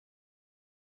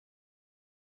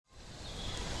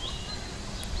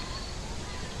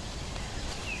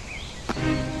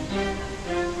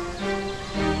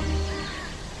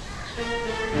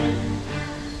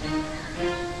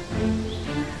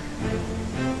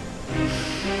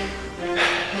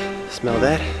Smell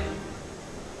that?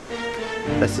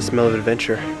 That's the smell of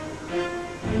adventure.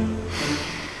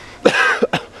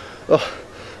 Oh,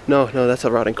 no, that's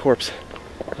a rotting corpse.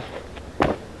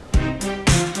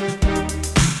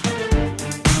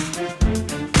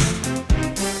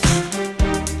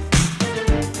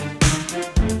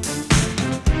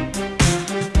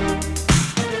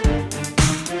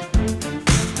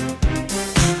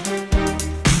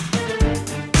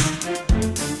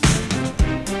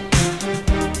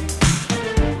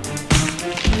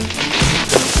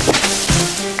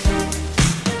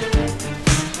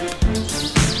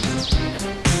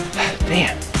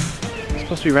 Damn, it's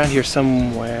supposed to be around here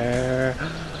somewhere.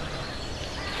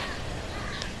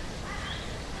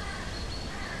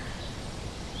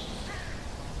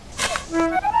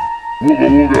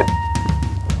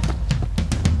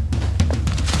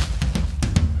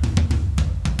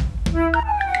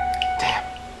 Damn,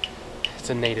 it's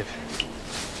a native.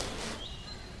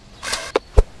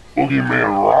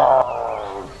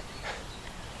 Boogeyman.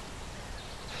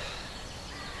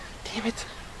 Damn it.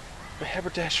 My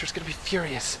haberdasher's gonna be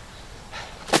furious.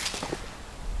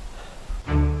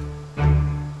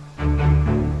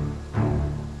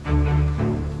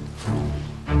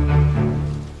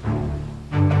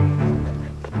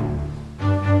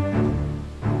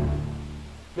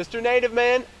 Mr. Native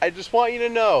Man, I just want you to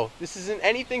know, this isn't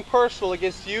anything personal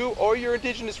against you or your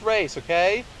indigenous race,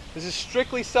 okay? This is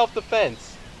strictly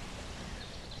self-defense.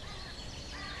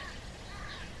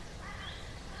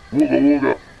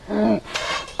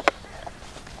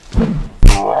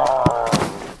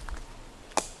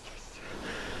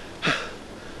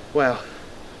 Wow.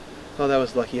 Oh, that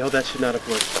was lucky. Oh, that should not have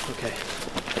worked. Okay.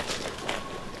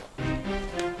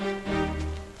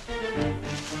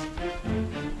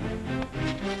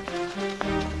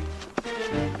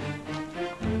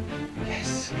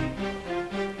 Yes.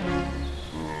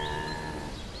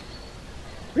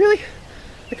 Really?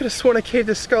 I could have sworn I caved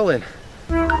this skull in.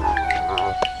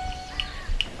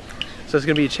 So it's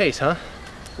gonna be a chase, huh?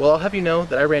 Well, I'll have you know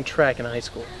that I ran track in high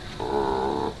school.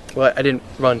 Well, I didn't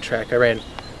run track. I ran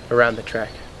around the track.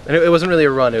 And it wasn't really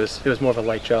a run, it was more of a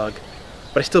light jog.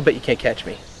 But I still bet you can't catch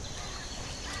me.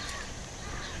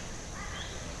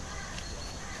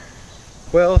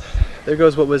 Well, there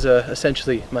goes what was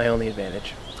essentially my only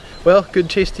advantage. Well, good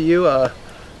chase to you,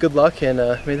 good luck, and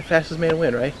may the fastest man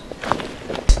win, right?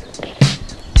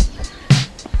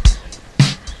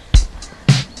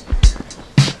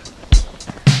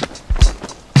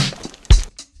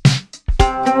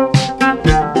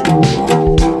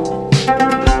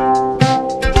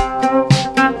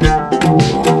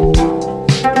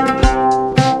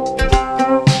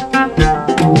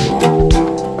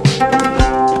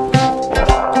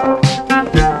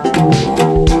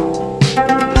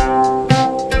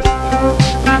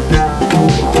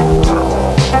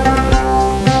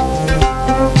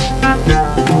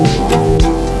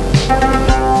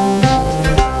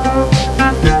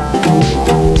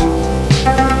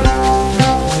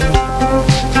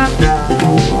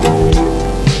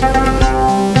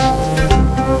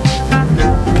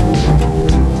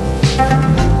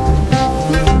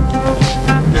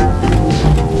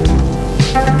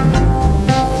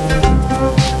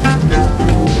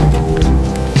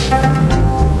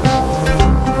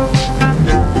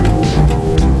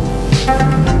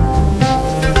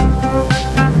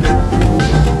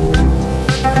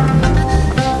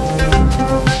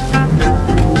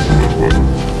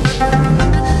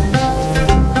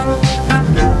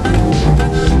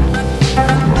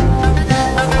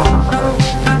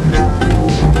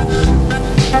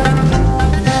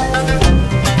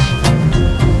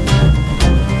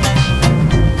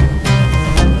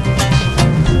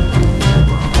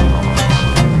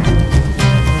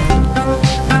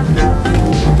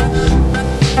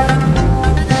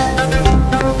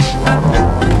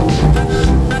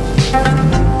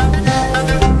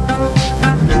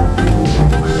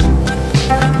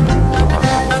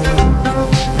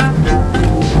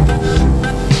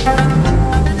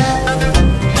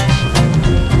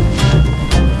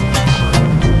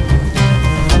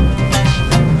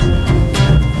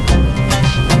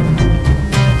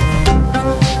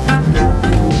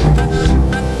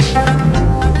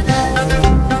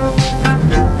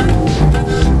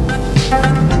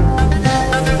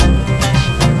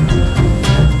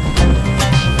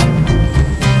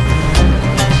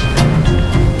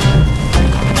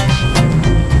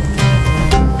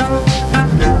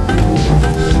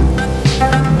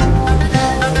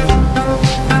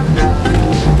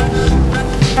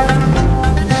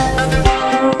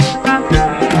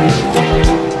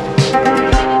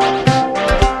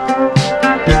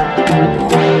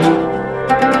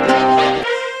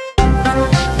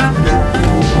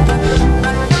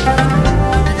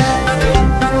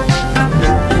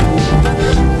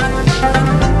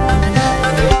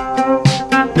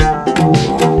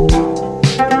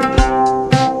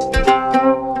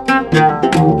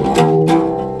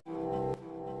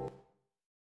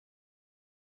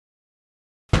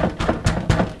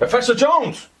 Professor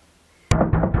Jones!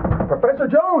 Professor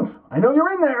Jones! I know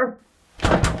you're in there!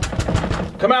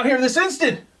 Come out here this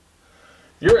instant!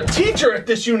 You're a teacher at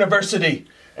this university,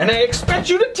 and I expect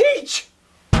you to teach!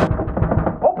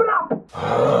 Open up!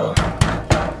 Oh.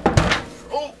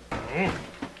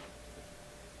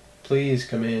 Please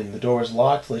come in. The door's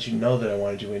locked to let you know that I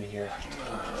wanted you in here.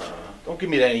 Don't give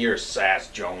me any of your sass,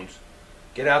 Jones.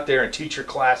 Get out there and teach your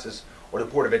classes, or the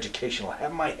Board of Education will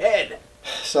have my head.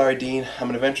 Sorry, Dean. I'm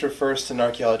an adventurer first and an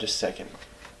archaeologist second.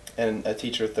 And a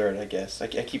teacher third, I guess. I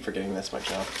keep forgetting that's my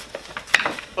job.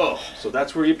 Oh, so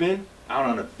that's where you've been? Out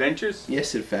on adventures?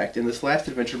 Yes, in fact. And this last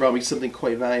adventure brought me something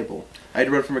quite valuable. I had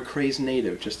to run from a crazed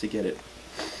native just to get it.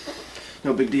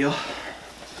 No big deal.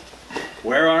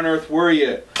 Where on earth were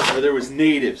you where there was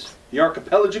natives? The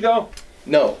archipelago?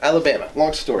 No, Alabama.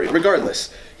 Long story.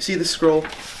 Regardless, you see this scroll?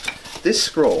 This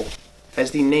scroll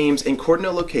has the names and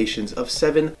coordinate locations of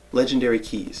 7 legendary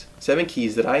keys. 7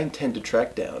 keys that I intend to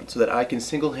track down so that I can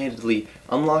single-handedly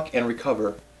unlock and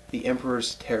recover the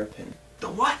Emperor's Terrapin. The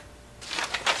what?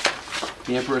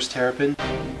 The Emperor's Terrapin.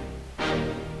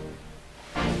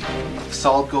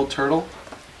 Solid gold turtle.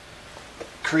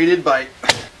 Created by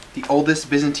the oldest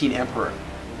Byzantine emperor.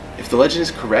 If the legend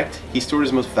is correct, he stored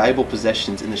his most valuable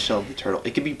possessions in the shell of the turtle.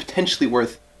 It could be potentially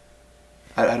worth,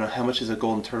 I don't know, how much is a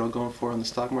golden turtle going for on the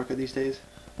stock market these days?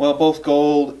 Well, both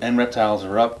gold and reptiles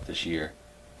are up this year,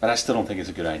 but I still don't think it's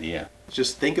a good idea.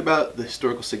 Just think about the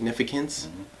historical significance,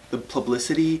 the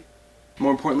publicity,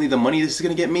 more importantly, the money this is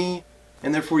going to get me,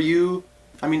 and therefore you.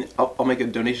 I mean, I'll make a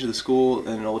donation to the school,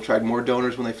 and it'll attract more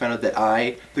donors when they find out that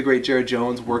I, the great Jared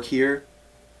Jones, work here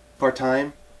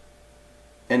part-time.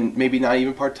 And maybe not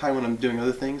even part-time when I'm doing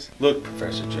other things. Look,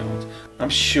 Professor Jones, I'm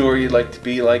sure you'd like to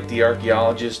be like the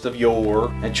archaeologist of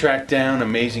yore and track down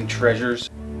amazing treasures.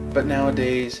 But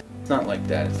nowadays, it's not like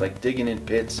that. It's like digging in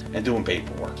pits and doing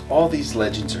paperwork. All these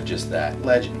legends are just that,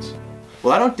 legends.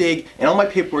 Well, I don't dig, and all my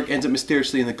paperwork ends up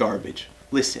mysteriously in the garbage.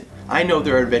 Listen, I know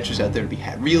there are adventures out there to be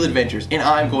had, real adventures, and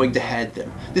I'm going to have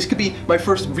them. This could be my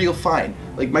first real find,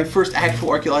 like my first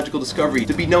actual archaeological discovery,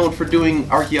 to be known for doing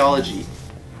archaeology.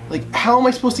 Like, how am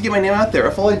I supposed to get my name out there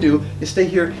if all I do is stay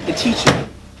here and teach it?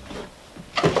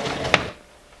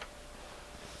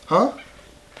 Huh?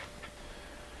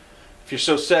 If you're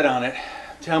so set on it,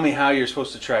 tell me how you're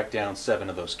supposed to track down 7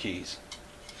 of those keys.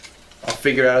 I'll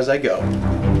figure it out as I go.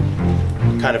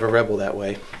 I'm kind of a rebel that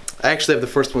way. I actually have the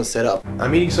first one set up.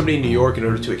 I'm meeting somebody in New York in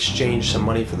order to exchange some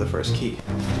money for the first key.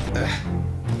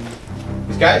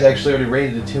 These guys actually already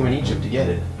raided a tomb in Egypt to get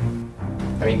it.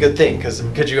 I mean, good thing, because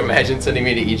could you imagine sending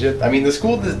me to Egypt? I mean, the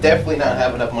school does definitely not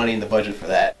have enough money in the budget for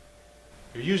that.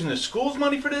 You're using the school's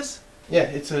money for this? Yeah,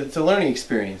 it's a learning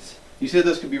experience. You said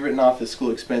those could be written off as school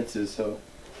expenses, so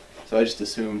I just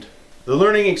assumed. The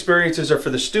learning experiences are for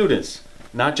the students,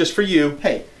 not just for you.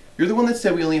 Hey, you're the one that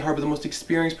said we only harbor the most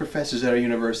experienced professors at our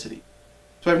university.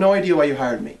 So I have no idea why you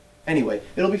hired me. Anyway,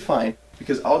 it'll be fine,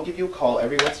 because I'll give you a call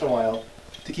every once in a while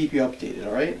to keep you updated,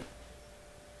 alright?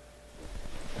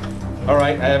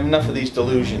 Alright, I have enough of these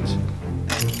delusions.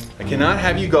 I cannot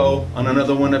have you go on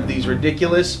another one of these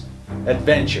ridiculous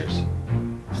adventures.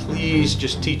 Please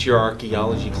just teach your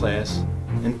archaeology class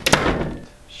and...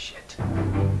 Shit.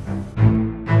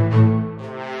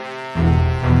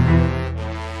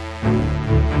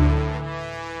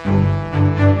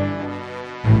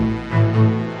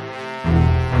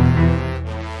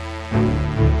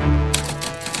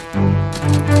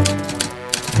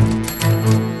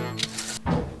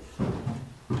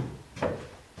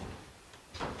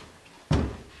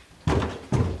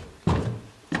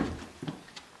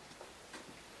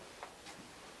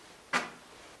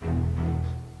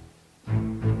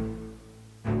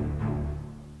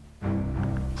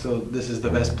 So this is the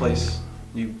best place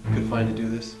you could find to do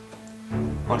this?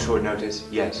 On short notice,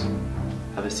 yes.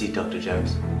 Have a seat, Dr.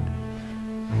 Jones.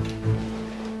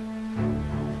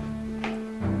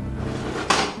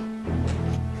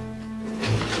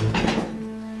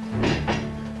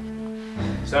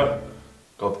 So,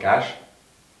 got the cash?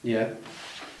 Yeah.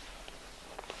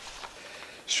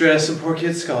 Straight out of some poor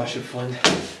kid's scholarship fund.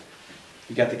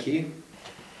 You got the key?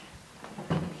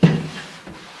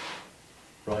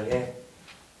 Right here.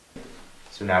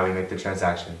 So now we make the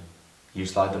transaction. You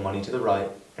slide the money to the right,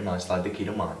 and I slide the key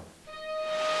to mine.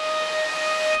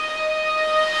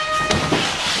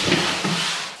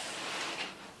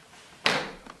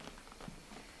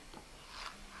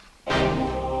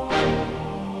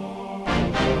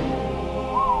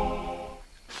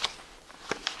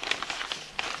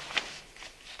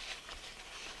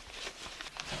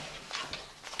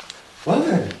 Well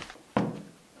then.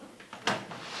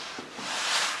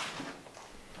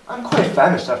 I'm quite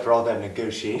famished after all that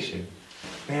negotiation.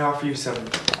 May I offer you some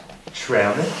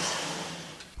trail mix?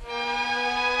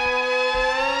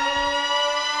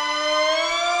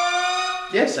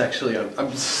 Yes, actually,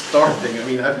 I'm starving. I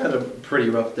mean, I've had a pretty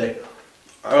rough day.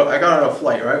 I got on a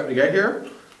flight, right? We got here,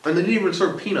 and they didn't even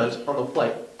serve peanuts on the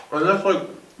flight. And that's like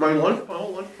my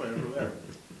whole lunch plan over there.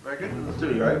 I get to the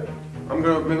city, right? I'm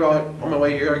gonna, maybe on my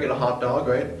way here, I get a hot dog,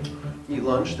 right? Eat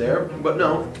lunch there. But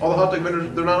no, all the hot dog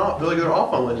vendors, they're not off. They're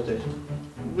off on Wednesdays.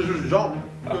 This is dumb.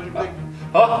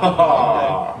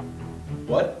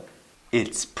 What?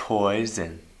 It's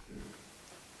poison.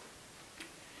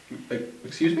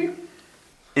 Excuse me?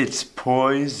 It's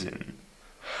poison.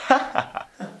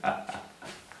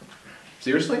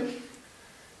 Seriously?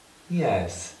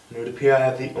 Yes, it would appear I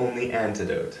have the only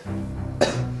antidote.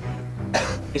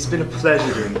 It's been a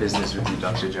pleasure doing business with you,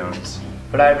 Dr. Jones.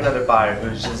 But I have another buyer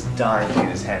who's just dying to get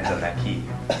his hands on that key.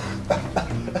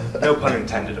 No pun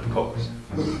intended, of course.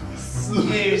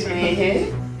 Excuse me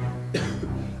here.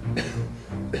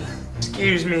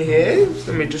 Excuse me here.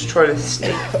 Let me just try to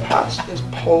sneak past this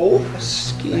pole.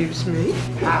 Excuse me.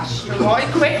 Pass right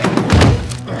quick.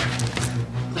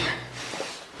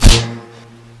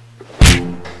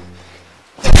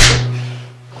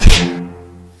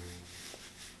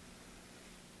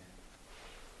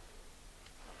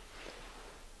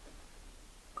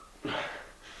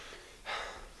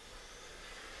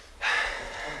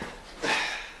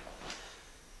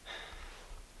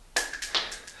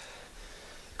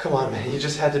 Come on, man. You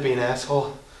just had to be an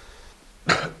asshole.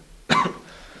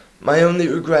 My only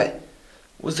regret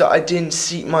was that I didn't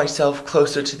seat myself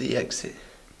closer to the exit.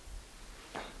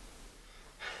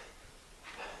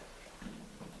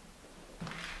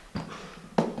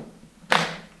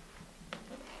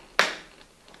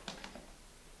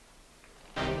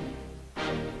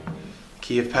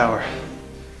 Key of power.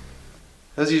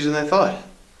 That was easier than I thought.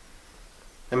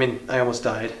 I mean, I almost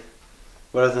died.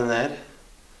 But other than that,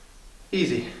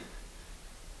 easy.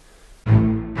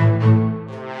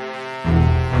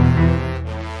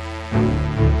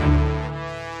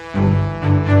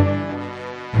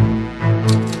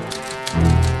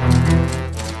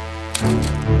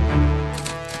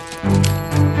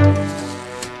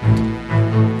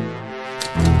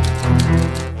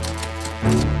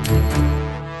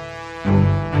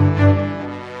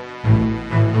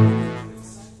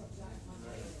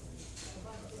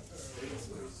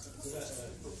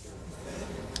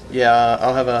 Yeah,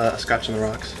 I'll have a scotch on the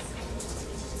rocks.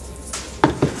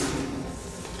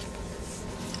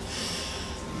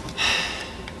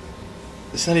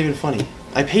 It's not even funny.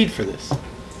 I paid for this.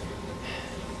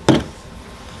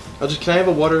 Can I have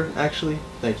a water, actually?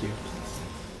 Thank you.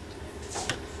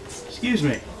 Excuse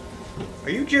me. Are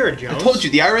you Jared Jones? I told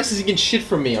you, the IRS isn't getting shit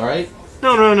from me, alright?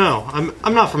 No.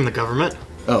 I'm not from the government.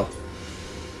 Oh.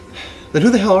 Then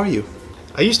who the hell are you?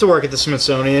 I used to work at the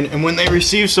Smithsonian, and when they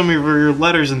received some of your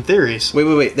letters and theories...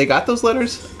 Wait. They got those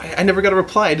letters? I never got a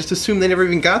reply. I just assumed they never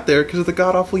even got there because of the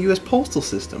god-awful U.S. postal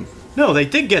system. No, they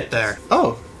did get there.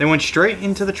 Oh. They went straight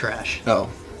into the trash. Oh.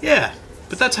 Yeah,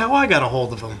 but that's how I got a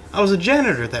hold of them. I was a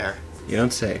janitor there. You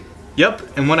don't say.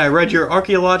 Yep, and when I read your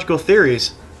archaeological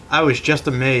theories, I was just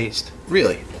amazed.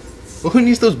 Really? Well, who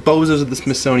needs those bozos at the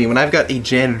Smithsonian when I've got a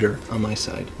janitor on my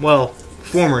side? Well,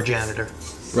 former janitor.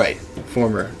 Right,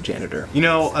 former janitor. You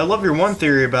know, I love your one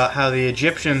theory about how the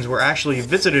Egyptians were actually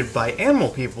visited by animal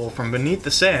people from beneath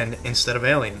the sand instead of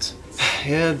aliens.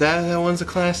 Yeah, that one's a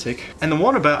classic. And the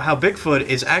one about how Bigfoot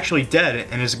is actually dead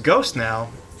and is a ghost now,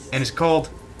 and is called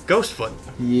Ghostfoot.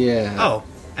 Yeah. Oh,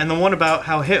 and the one about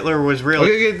how Hitler was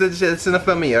really... Okay, that's enough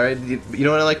about me, alright? You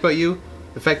know what I like about you?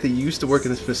 The fact that you used to work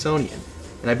in the Smithsonian.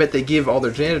 And I bet they give all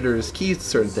their janitors keys to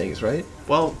certain things, right?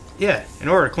 Well, yeah, in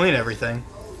order to clean everything.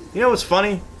 You know what's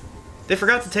funny? They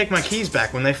forgot to take my keys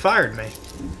back when they fired me.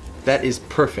 That is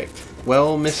perfect.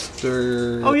 Well,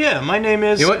 Mr... Oh yeah, my name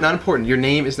is... You know what? Not important. Your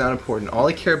name is not important. All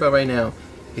I care about right now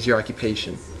is your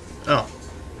occupation. Oh,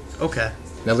 okay.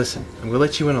 Now listen, I'm going to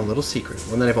let you in on a little secret,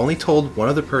 one that I've only told one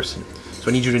other person. So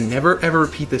I need you to never ever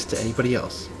repeat this to anybody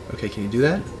else. Okay, can you do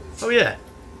that? Oh yeah.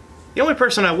 The only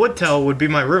person I would tell would be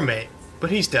my roommate,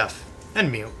 but he's deaf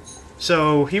and mute.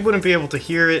 So he wouldn't be able to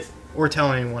hear it or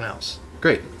tell anyone else.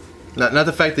 Great. Not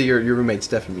the fact that your roommate's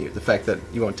deaf and mute, the fact that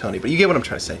you won't tell anybody. You get what I'm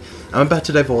trying to say. I'm about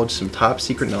to divulge some top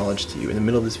secret knowledge to you in the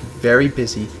middle of this very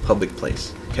busy public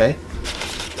place, okay?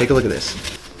 Take a look at this.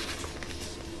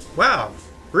 Wow,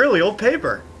 really old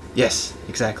paper. Yes,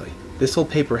 exactly. This old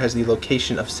paper has the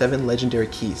location of 7 legendary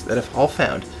keys that, if all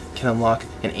found, can unlock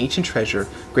an ancient treasure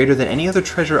greater than any other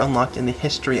treasure unlocked in the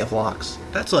history of locks.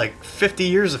 That's like 50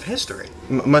 years of history.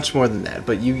 Much more than that,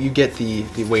 but you get the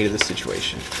weight of the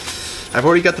situation. I've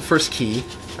already got the first key,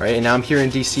 all right, and now I'm here in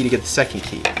DC to get the second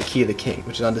key, the key of the king,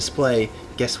 which is on display,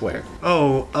 guess where?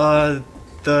 Oh,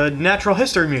 the Natural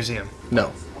History Museum.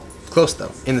 No. Close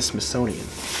though, in the Smithsonian.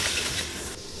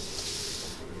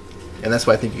 And that's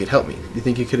why I think you could help me. Do you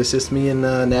think you could assist me in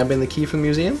nabbing the key from the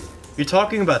museum? You're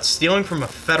talking about stealing from a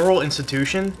federal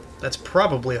institution? That's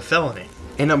probably a felony.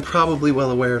 And I'm probably well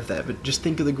aware of that, but just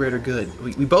think of the greater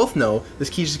good. We both know this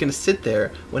key's just gonna sit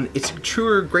there when its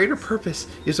truer, greater purpose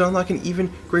is to unlock an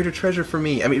even greater treasure for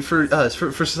me. I mean, for us,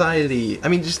 for society. I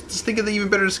mean, just think of the even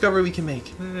better discovery we can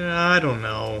make. I don't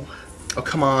know. Oh,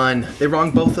 come on. They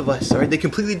wronged both of us, alright? They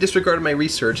completely disregarded my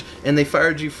research, and they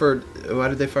fired you for... Why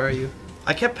did they fire you?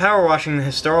 I kept power washing the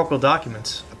historical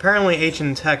documents. Apparently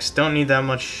ancient texts don't need that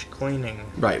much cleaning.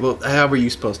 Right, well, how were you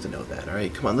supposed to know that,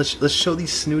 alright? Come on, let's show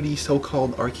these snooty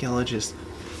so-called archaeologists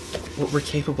what we're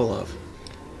capable of.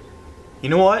 You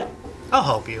know what? I'll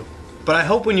help you. But I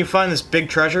hope when you find this big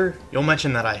treasure, you'll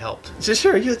mention that I helped.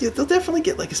 Sure, they'll definitely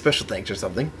get like a special thanks or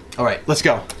something. Alright, let's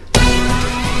go.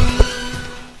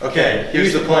 Okay,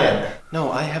 here's the plan.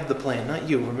 No, I have the plan, not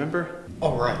you, remember?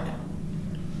 Alright.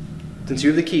 Since you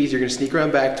have the keys, you're going to sneak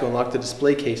around back to unlock the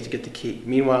display case to get the key.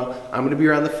 Meanwhile, I'm going to be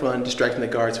around the front distracting the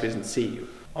guard so he doesn't see you.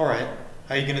 Alright.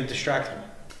 How are you going to distract him?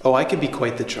 Oh, I can be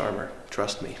quite the charmer.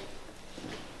 Trust me.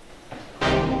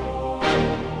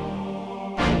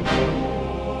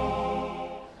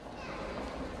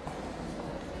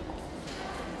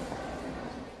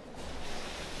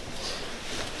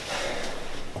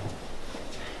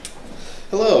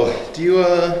 Hello. Do you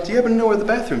happen to know where the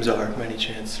bathrooms are, by any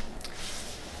chance?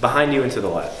 Behind you and to the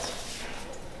left.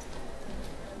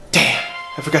 Damn!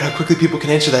 I forgot how quickly people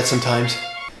can answer that sometimes.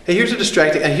 Hey, here's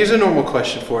a normal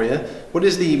question for you. What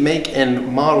is the make and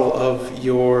model of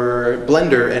your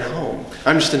blender at home?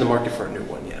 I'm just in the market for a new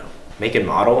one, you know. Make and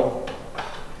model?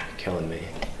 You're killing me.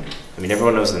 I mean,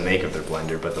 everyone knows the make of their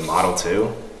blender, but the model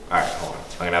too? Alright, hold on.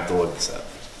 I'm gonna have to look this up.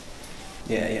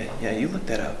 Yeah, you look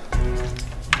that up.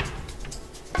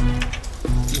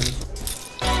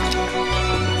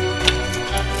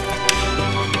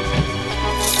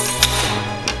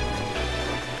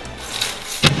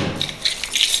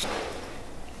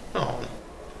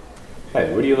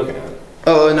 Hey, what are you looking at?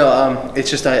 Oh, no, it's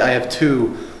just I have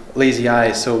two lazy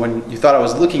eyes, so when you thought I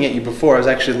was looking at you before, I was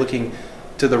actually looking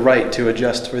to the right to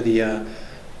adjust for the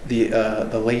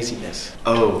laziness.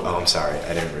 Oh, I'm sorry.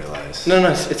 I didn't realize. No,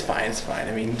 it's fine.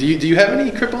 I mean, do you have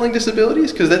any crippling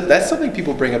disabilities? Because that's something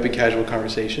people bring up in casual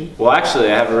conversation. Well,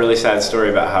 actually, I have a really sad story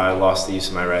about how I lost the use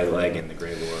of my right leg in the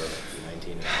Great War of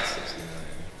 1969.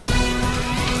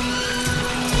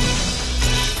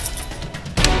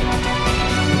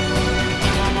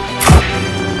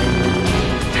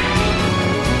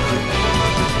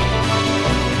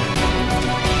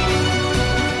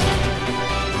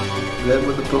 Then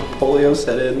when the polio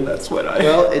set in, that's when I...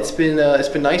 Well, it's been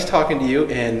nice talking to you,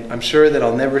 and I'm sure that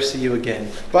I'll never see you again.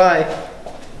 Bye.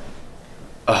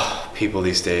 Oh, people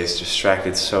these days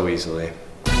distracted so easily.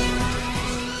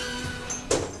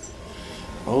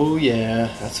 Oh yeah,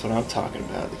 that's what I'm talking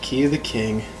about. The key of the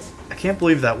king. I can't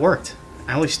believe that worked.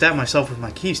 I only stabbed myself with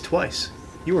my keys twice.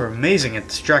 You were amazing at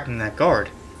distracting that guard.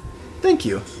 Thank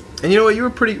you. And you know what? You were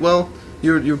pretty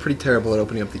You were pretty terrible at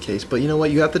opening up the case, but you know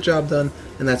what? You got the job done,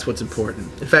 and that's what's important.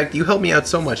 In fact, you helped me out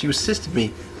so much. You assisted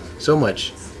me so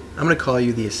much. I'm gonna call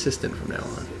you the assistant from now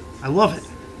on. I love it.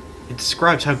 It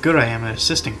describes how good I am at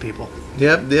assisting people.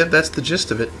 Yep, that's the gist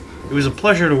of it. It was a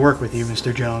pleasure to work with you,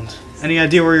 Mr. Jones. Any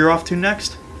idea where you're off to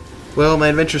next? Well, my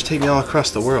adventures take me all across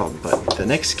the world, but the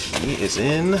next key is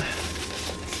in...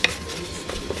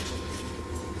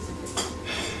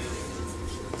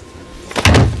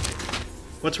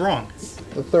 What's wrong?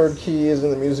 The third key is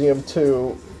in the museum,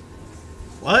 too.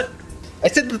 What? I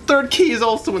said the third key is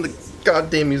also in the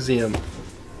goddamn museum.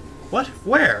 What?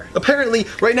 Where? Apparently,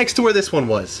 right next to where this one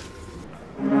was.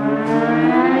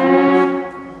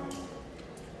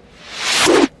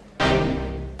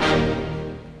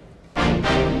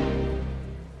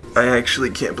 I actually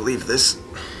can't believe this.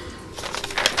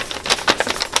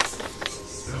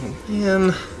 Oh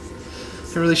man,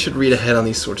 I really should read ahead on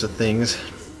these sorts of things.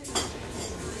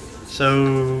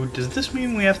 So, does this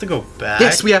mean we have to go back?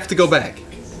 Yes, we have to go back.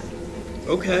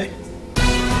 Okay.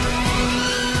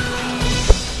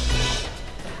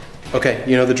 Okay,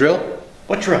 you know the drill?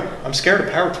 What drill? I'm scared of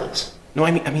power tools. No,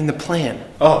 I mean the plan.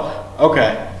 Oh,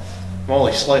 okay. I'm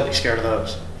only slightly scared of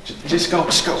those. Just go.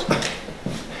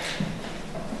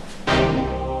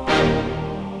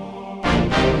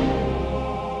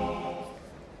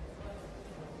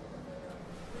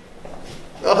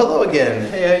 Oh, hello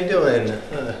again. Hey, how you doing?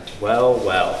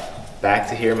 Well. Back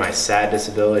to hear my sad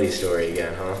disability story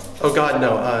again, huh? Oh God,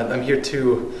 no. I'm here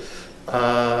to,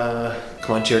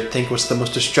 Come on, Jared, think what's the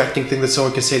most distracting thing that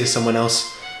someone can say to someone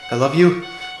else? I love you,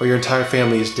 or your entire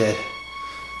family is dead.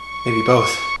 Maybe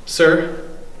both. Sir,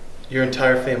 your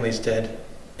entire family's dead,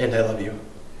 and I love you.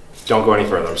 Don't go any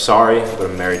further. I'm sorry, but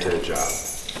I'm married to the job.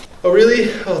 Oh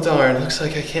really? Oh darn, looks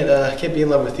like I can't be in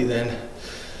love with you then.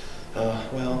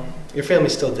 Well, your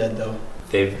family's still dead though.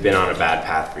 They've been on a bad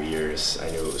path for years.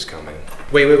 I knew it was coming.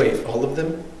 Wait, all of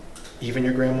them? Even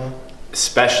your grandma?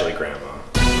 Especially Grandma.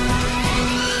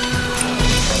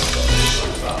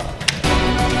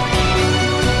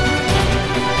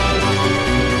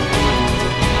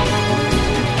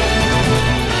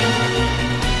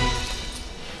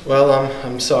 Well,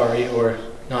 I'm sorry, or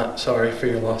not sorry for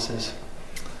your losses.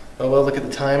 Oh well, look at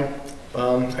the time.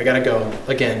 I gotta go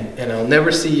again, and I'll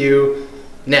never see you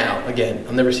now again.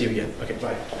 I'll never see you again. Okay,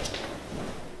 bye.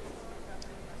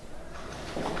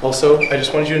 Also, I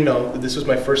just wanted you to know that this was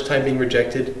my first time being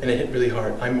rejected, and it hit really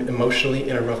hard. I'm emotionally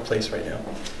in a rough place right now.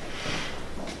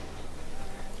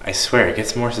 I swear, it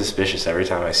gets more suspicious every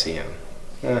time I see him.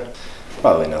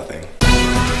 Probably nothing.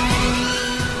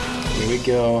 Here we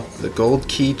go. The gold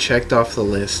key checked off the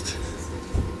list.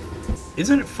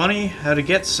 Isn't it funny how to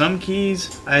get some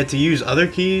keys, I had to use other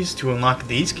keys to unlock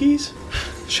these keys?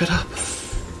 Shut up.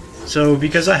 So,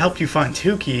 because I helped you find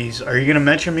 2 keys, are you gonna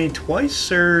mention me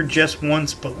twice, or just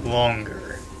once but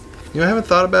longer? You know, I haven't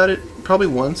thought about it. Probably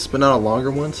once, but not a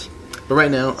longer once. But right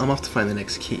now, I'm off to find the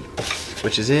next key.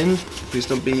 Which is in... Please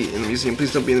don't be in the museum.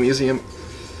 Please don't be in the museum.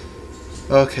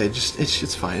 Okay,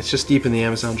 it's fine. It's just deep in the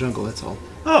Amazon jungle, that's all.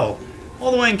 Oh,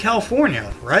 all the way in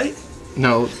California, right?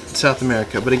 No, South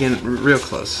America, but again, real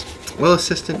close. Well,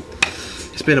 assistant,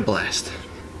 it's been a blast.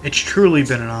 It's truly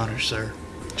been an honor, sir.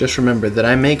 Just remember that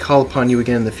I may call upon you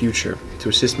again in the future to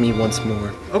assist me once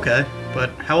more. Okay,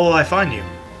 but how will I find you?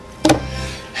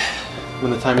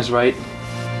 When the time is right,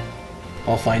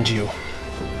 I'll find you.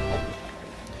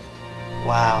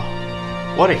 Wow,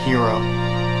 what a hero.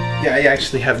 Yeah, I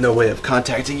actually have no way of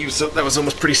contacting you, so that was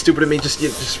almost pretty stupid of me.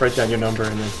 Just write down your number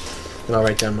and then I'll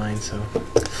write down mine, so...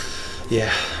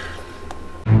 Yeah.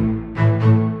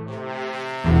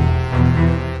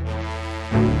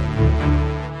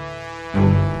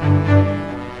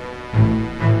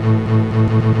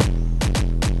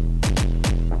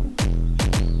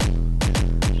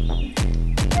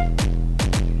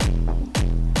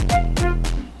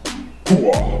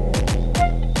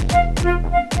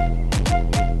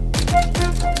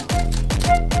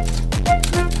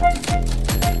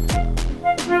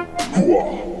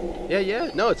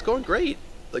 Yeah, no, it's going great.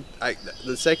 Like,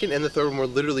 the second and the third one were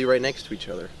literally right next to each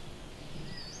other.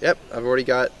 Yep, I've already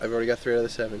got 3 out of the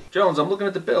 7. Jones, I'm looking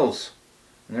at the bills,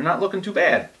 and they're not looking too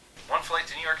bad. 1 flight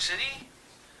to New York City,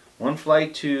 1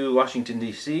 flight to Washington,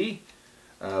 D.C.,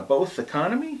 both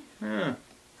economy.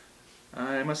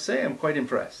 I must say I'm quite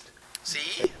impressed.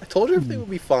 See? I told you everything would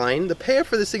be fine. The payoff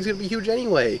for this thing's gonna be huge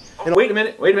anyway. Oh, wait a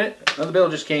minute. Another bill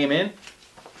just came in.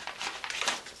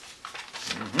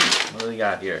 What do we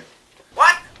got here?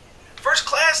 What? First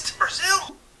class to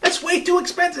Brazil? That's way too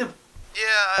expensive.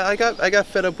 Yeah, I got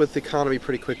fed up with economy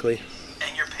pretty quickly.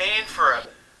 And you're paying for a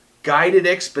guided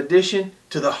expedition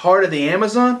to the heart of the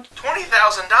Amazon?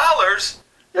 $20,000?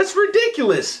 That's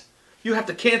ridiculous. You have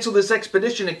to cancel this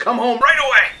expedition and come home right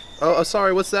away. Oh,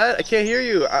 sorry, what's that? I can't hear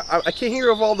you. I can't hear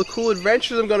of all the cool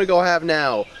adventures I'm gonna go have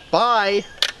now. Bye.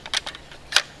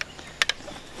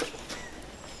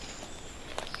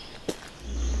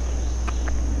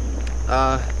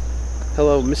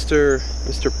 Hello, Mr.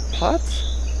 Potts?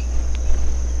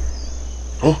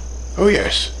 Oh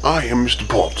yes, I am Mr.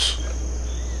 Potts.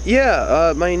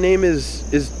 Yeah, my name is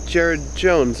Jared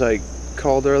Jones. I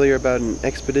called earlier about an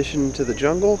expedition to the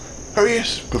jungle. Oh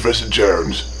yes, Professor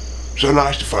Jones. So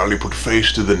nice to finally put a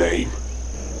face to the name.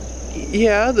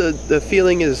 Yeah, the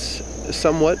feeling is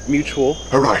somewhat mutual.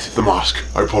 Alright, the mask.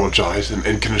 I apologize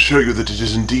and can assure you that it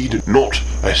is indeed not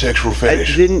a sexual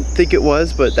fetish. I didn't think it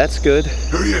was, but that's good.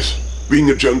 Oh yes, being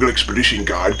a jungle expedition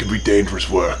guide can be dangerous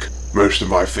work. Most of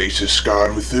my face is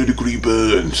scarred with third-degree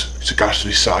burns. It's a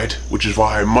ghastly sight, which is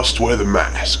why I must wear the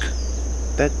mask.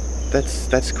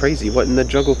 That's crazy. What in the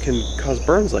jungle can cause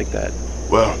burns like that?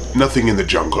 Well, nothing in the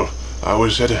jungle. I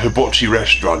was at a hibachi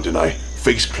restaurant and I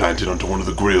face-planted onto one of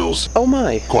the grills. Oh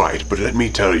my. Quite, but let me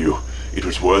tell you, it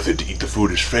was worth it to eat the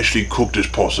food as freshly cooked as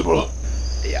possible.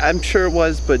 I'm sure it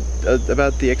was, but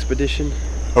about the expedition?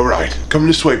 Alright, come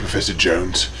this way, Professor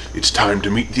Jones. It's time to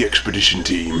meet the expedition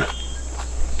team.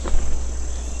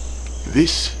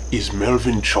 This is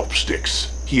Melvin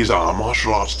Chopsticks. He is our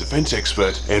martial arts defense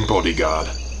expert and bodyguard.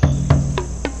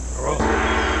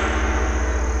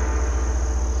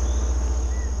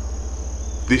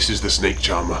 This is the snake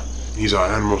charmer. He's our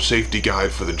animal safety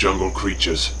guide for the jungle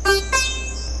creatures.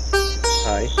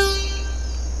 Hi.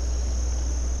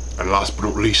 And last but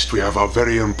not least, we have our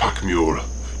very own pack mule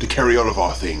to carry all of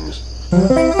our things.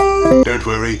 Don't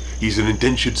worry, he's an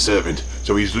indentured servant,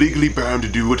 so he's legally bound to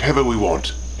do whatever we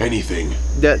want. Anything.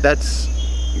 That's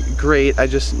great. I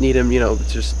just need him,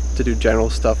 just to do general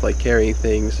stuff like carrying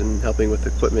things and helping with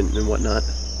equipment and whatnot.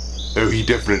 Oh, he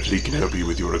definitely can help you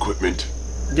with your equipment.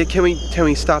 Yeah, can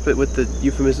we stop it with the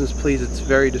euphemisms, please? It's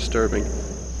very disturbing.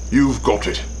 You've got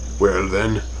it. Well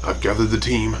then, I've gathered the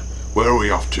team. Where are we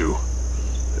off to?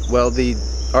 Well, the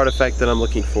artifact that I'm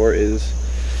looking for is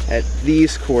at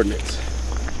these coordinates.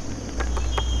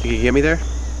 Can you get me there?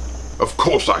 Of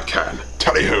course I can.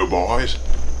 Tally-ho, boys.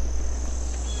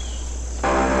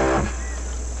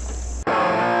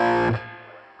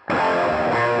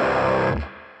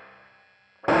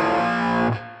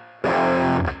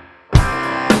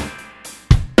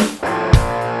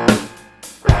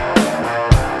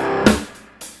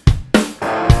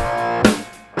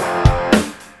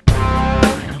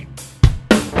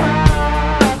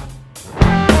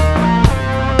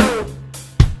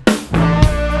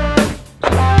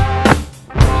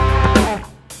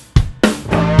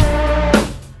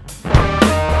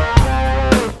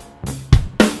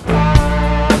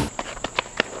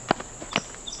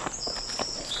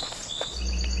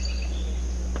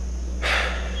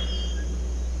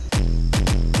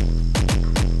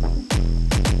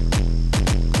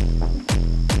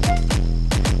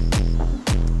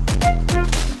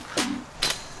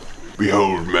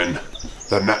 Behold, men,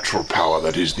 the natural power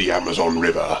that is the Amazon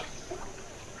River.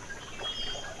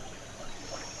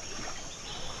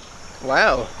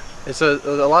 Wow, it's a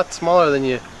lot smaller than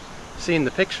you see in the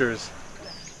pictures.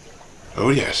 Oh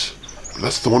yes, but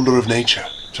that's the wonder of nature.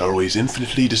 It's always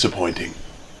infinitely disappointing.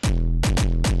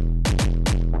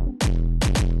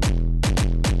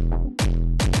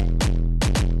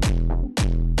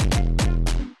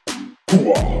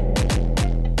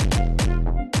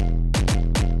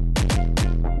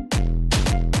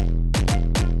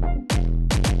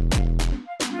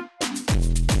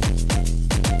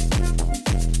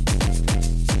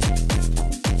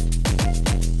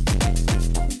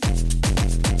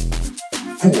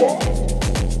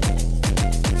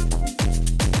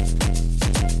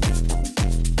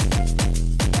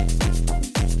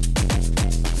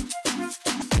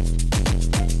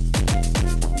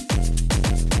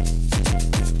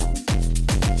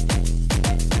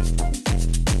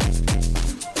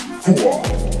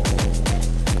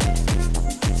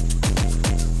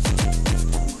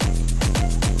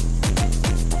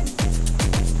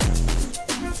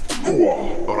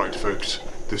 Alright folks,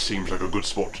 this seems like a good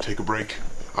spot to take a break.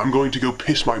 I'm going to go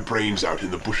piss my brains out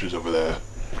in the bushes over there.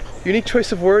 Unique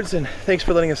choice of words, and thanks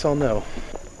for letting us all know.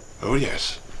 Oh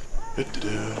yes. Oh,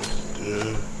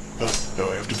 no,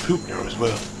 I have to poop now as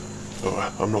well.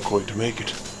 Oh, I'm not going to make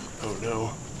it. Oh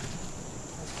no.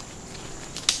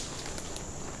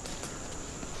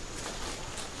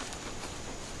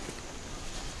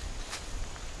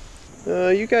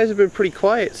 You guys have been pretty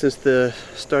quiet since the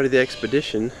start of the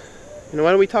expedition. Why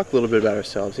don't we talk a little bit about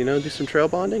ourselves, do some trail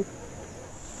bonding?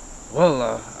 Well,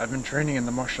 I've been training in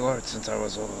the martial arts since I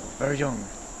was very young.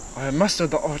 I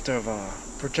mastered the art of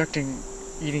projecting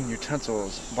eating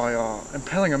utensils by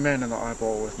impaling a man in the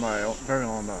eyeball with my very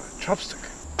own chopstick.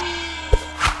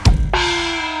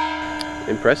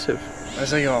 Impressive.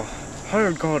 As a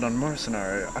hired guard and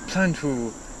mercenary, I plan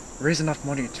to raise enough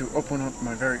money to open up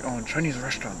my very own Chinese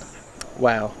restaurant.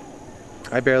 Wow.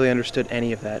 I barely understood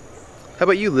any of that. How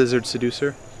about you, lizard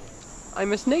seducer?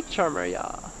 I'm a snake charmer,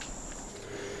 yeah.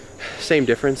 Same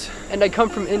difference. And I come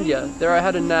from India. There I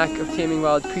had a knack of taming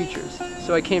wild creatures.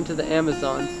 So I came to the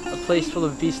Amazon, a place full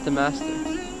of beasts to master.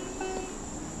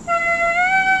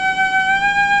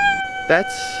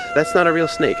 That's not a real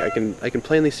snake. I can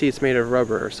plainly see it's made of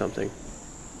rubber or something.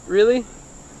 Really?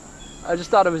 I just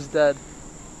thought it was dead.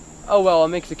 Oh well, it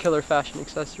makes a killer fashion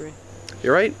accessory.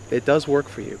 You're right, it does work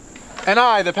for you. And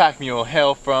I, the pack mule,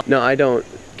 hail from... No, I don't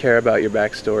care about your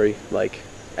backstory,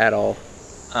 at all.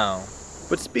 Oh.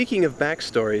 But speaking of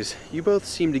backstories, you both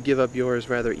seem to give up yours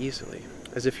rather easily,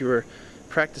 as if you were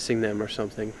practicing them or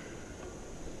something.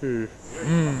 It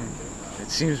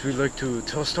seems we like to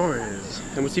tell stories.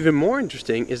 And what's even more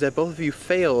interesting is that both of you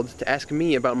failed to ask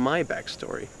me about my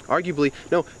backstory. Arguably,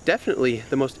 no, definitely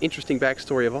the most interesting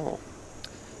backstory of all.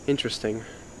 Interesting.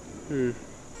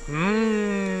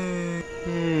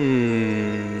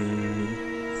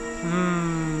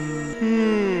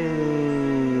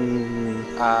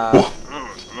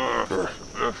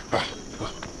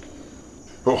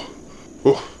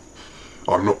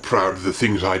 I'm not proud of the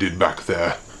things I did back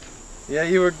there. Yeah,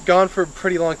 you were gone for a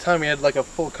pretty long time. We had like a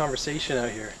full conversation out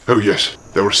here. Oh yes,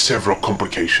 there were several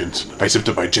complications. I zipped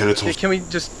up my genitals. Hey, can we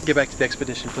just get back to the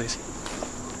expedition, please?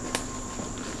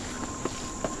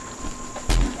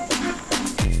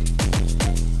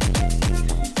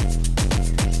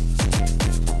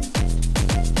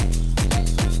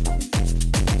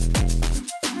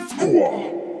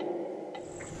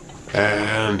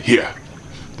 And here.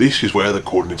 This is where the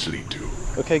coordinates lead to.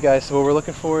 Okay guys, so what we're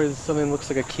looking for is something that looks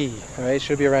like a key, alright? It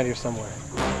should be around here somewhere.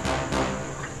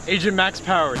 Agent Max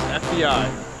Powers,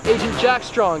 FBI. Agent Jack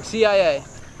Strong, CIA.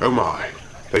 Oh my.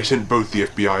 They sent both the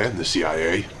FBI and the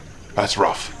CIA. That's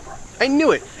rough. I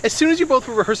knew it! As soon as you both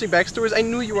were rehearsing backstories, I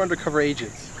knew you were undercover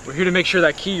agents. We're here to make sure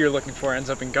that key you're looking for ends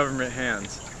up in government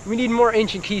hands. We need more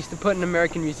ancient keys to put in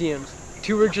American museums.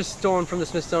 2 were just stolen from the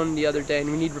Smithsonian the other day and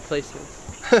we need replacements.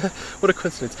 What a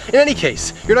coincidence. In any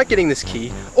case, you're not getting this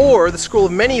key, or the scroll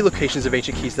of many locations of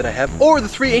ancient keys that I have, or the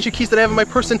 3 ancient keys that I have in my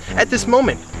person at this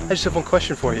moment. I just have one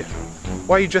question for you.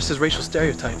 Why are you dressed as racial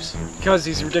stereotypes? Because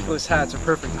these ridiculous hats are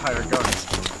perfect to hide our guns.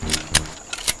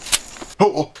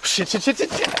 Oh, Shit.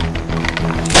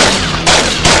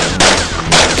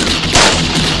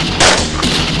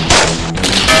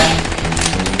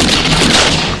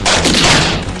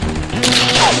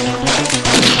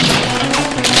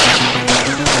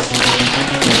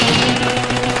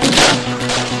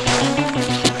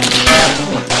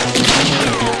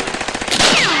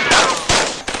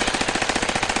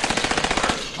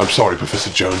 I'm sorry,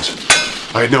 Professor Jones.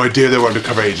 I had no idea they were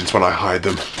undercover agents when I hired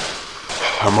them.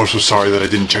 I'm also sorry that I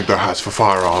didn't check their hats for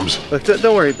firearms. Look,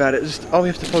 don't worry about it. Just all we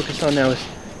have to focus on now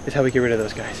is how we get rid of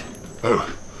those guys.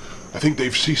 Oh, I think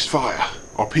they've ceased fire.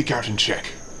 I'll peek out and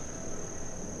check.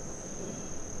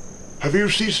 Have you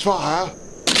ceased fire?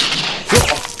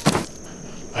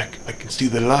 I can see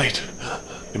the light.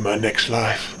 In my next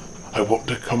life, I want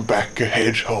to come back a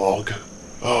hedgehog.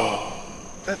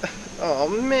 Oh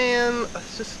man,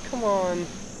 just come on.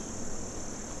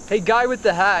 Hey, guy with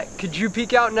the hat, could you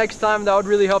peek out next time? That would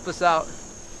really help us out.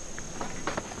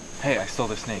 Hey, I stole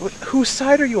the snake. Whose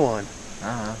side are you on?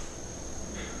 Uh-huh.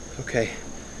 Okay,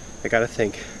 I gotta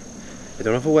think. I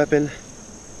don't have a weapon.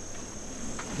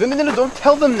 No, don't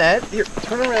tell them that. Here,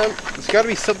 turn around. There's gotta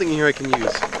be something in here I can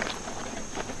use.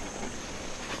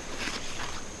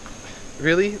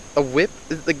 Really? A whip?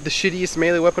 Like the shittiest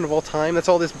melee weapon of all time? That's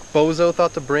all this bozo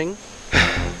thought to bring?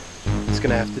 It's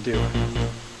gonna have to do.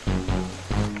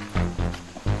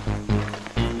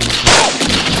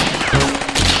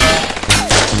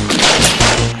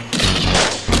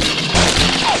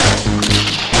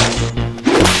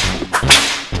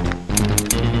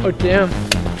 Oh, damn.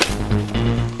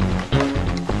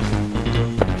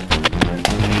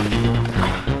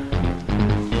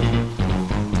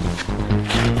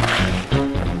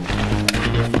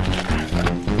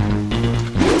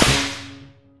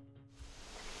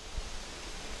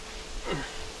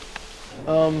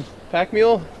 Pack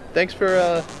Mule, thanks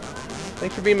for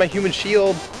being my human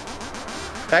shield.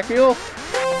 Pack Mule?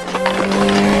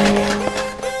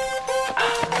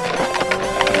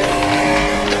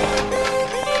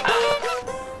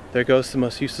 There goes the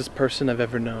most useless person I've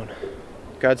ever known.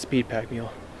 Godspeed, Pack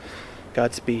Mule.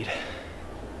 Godspeed.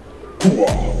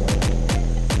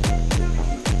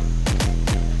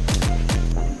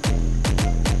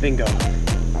 Bingo.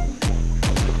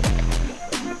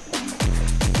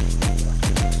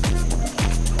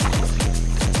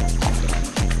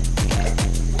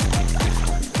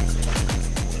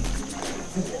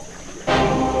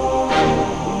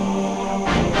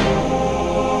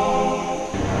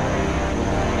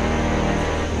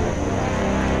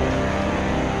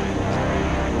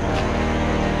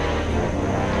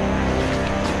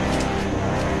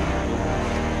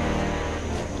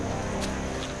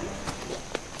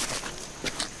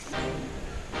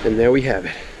 And there we have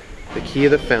it, the key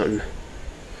of the fountain.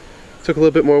 Took a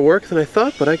little bit more work than I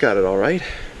thought, but I got it all right.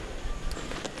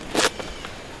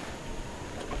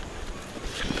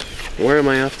 Where am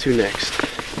I off to next?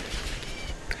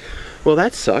 Well,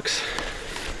 that sucks.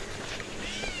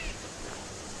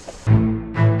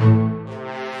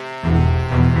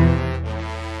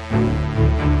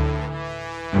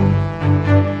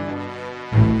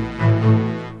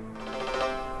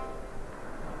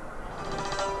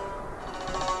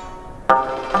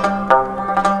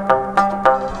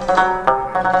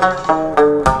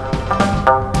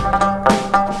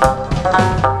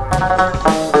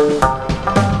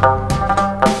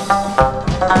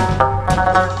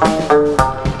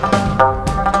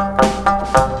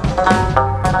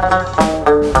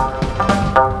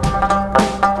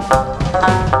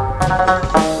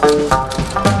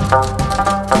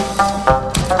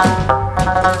 Hey,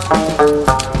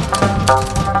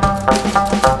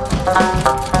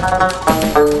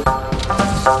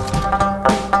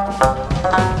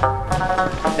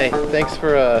 thanks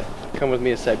for coming with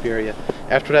me to Siberia.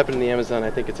 After what happened in the Amazon,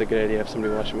 I think it's a good idea to have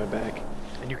somebody watching my back.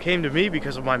 And you came to me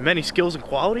because of my many skills and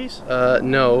qualities?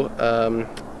 No.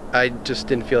 I just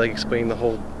didn't feel like explaining the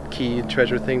whole key and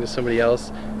treasure thing to somebody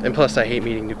else. And plus, I hate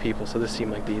meeting new people, so this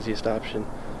seemed like the easiest option.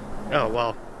 Oh,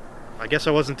 well, I guess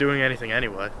I wasn't doing anything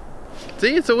anyway.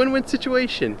 See, it's a win-win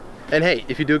situation. And hey,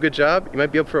 if you do a good job, you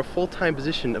might be up for a full-time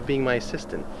position of being my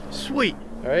assistant. Sweet.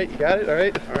 All right, you got it? All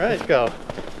right, let's go.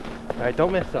 All right,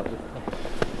 don't mess up.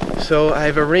 So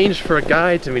I've arranged for a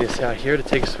guide to meet us out here to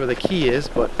take us where the key is,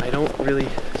 but I don't really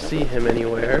see him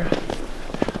anywhere.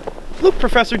 Look,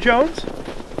 Professor Jones.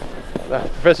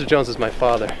 Professor Jones is my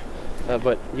father,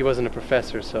 but he wasn't a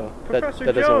professor, so that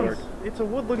doesn't work. It's a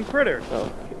woodland critter.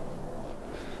 Oh.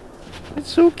 It's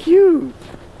so cute.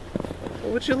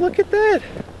 Would you look at that?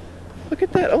 Look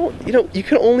at that. Oh, you know, you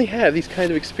can only have these kind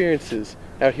of experiences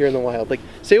out here in the wild. Like,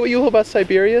 say what you will about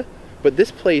Siberia, but this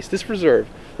place, this reserve,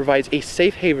 provides a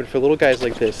safe haven for little guys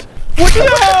like this. What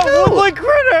the woodland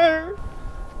critter?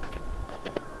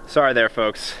 Sorry there,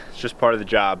 folks. It's just part of the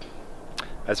job.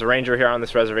 As a ranger here on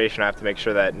this reservation, I have to make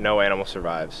sure that no animal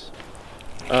survives.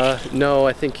 No,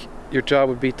 I think your job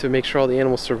would be to make sure all the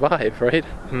animals survive, right?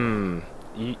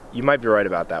 You might be right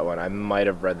about that one. I might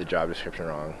have read the job description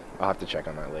wrong. I'll have to check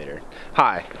on that later.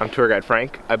 Hi, I'm tour guide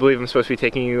Frank. I believe I'm supposed to be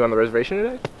taking you on the reservation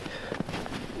today?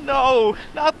 No,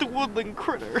 not the woodland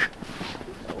critter.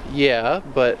 Yeah,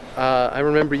 but I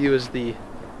remember you as the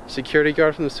security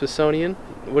guard from the Smithsonian.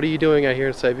 What are you doing out here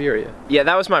in Siberia? Yeah,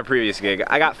 that was my previous gig.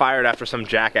 I got fired after some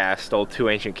jackass stole 2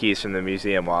 ancient keys from the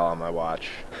museum while on my watch.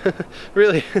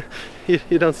 Really?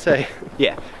 You don't say.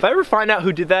 Yeah, if I ever find out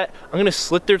who did that, I'm gonna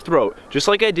slit their throat, just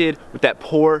like I did with that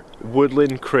poor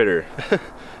woodland critter.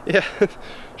 Yeah,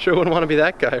 sure wouldn't want to be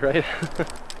that guy, right?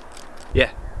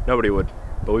 Yeah, nobody would.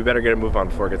 But we better get a move on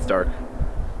before it gets dark.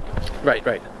 Right.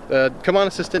 Come on,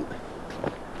 assistant.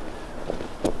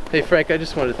 Hey, Frank, I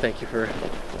just wanted to thank you for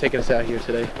taking us out here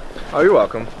today. Oh, you're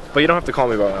welcome. But you don't have to call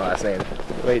me by my last name.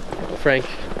 Wait, Frank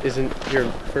isn't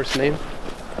your first name?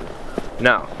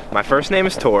 No, my first name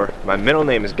is Tor, my middle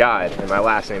name is Guide, and my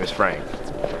last name is Frank.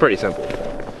 It's pretty simple.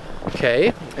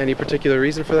 Okay, any particular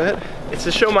reason for that? It's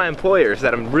to show my employers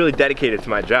that I'm really dedicated to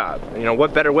my job. You know,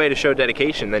 what better way to show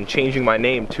dedication than changing my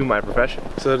name to my profession?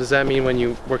 So does that mean when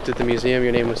you worked at the museum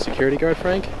your name was security guard,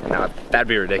 Frank? No, that'd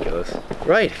be ridiculous.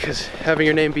 Right, because having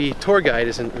your name be tour guide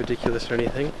isn't ridiculous or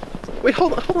anything. Wait,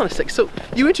 hold on a sec. So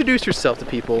you introduce yourself to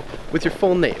people with your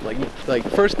full name, like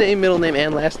first name, middle name,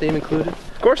 and last name included?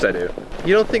 Of course I do.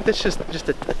 You don't think that's just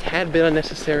a tad bit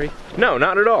unnecessary? No,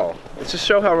 not at all. It's to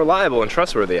show how reliable and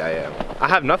trustworthy I am. I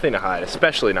have nothing to hide,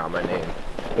 especially not my name.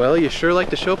 Well, you sure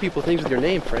like to show people things with your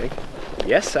name, Frank.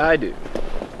 Yes, I do.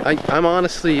 I'm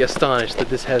honestly astonished that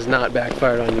this has not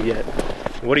backfired on you yet.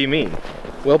 What do you mean?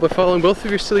 Well, by following both of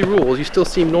your silly rules, you still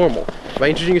seem normal. By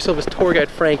introducing yourself as tour guide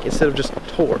Frank instead of just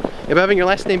Tor. And by having your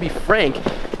last name be Frank,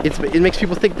 it makes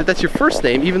people think that that's your first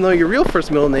name, even though your real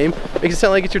first middle name makes it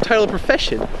sound like it's your title of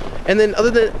profession. And then other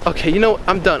than, okay, you know,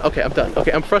 I'm done. Okay, I'm done.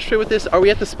 Okay, I'm frustrated with this. Are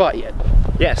we at the spot yet?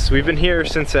 Yes, we've been here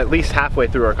since at least halfway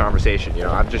through our conversation. You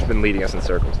know, I've just been leading us in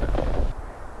circles now.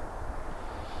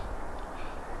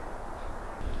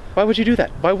 Why would you do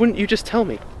that? Why wouldn't you just tell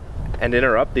me? And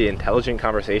interrupt the intelligent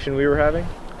conversation we were having?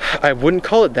 I wouldn't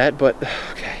call it that, but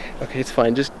okay, it's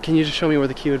fine. Can you just show me where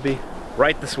the key would be?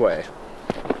 Right this way.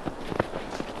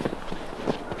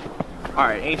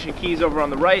 Alright, ancient keys over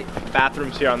on the right,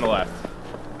 bathrooms here on the left.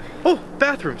 Oh,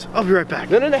 bathrooms. I'll be right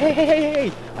back. No,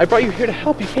 hey. I brought you here to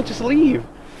help. You can't just leave.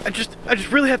 I just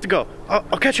really have to go.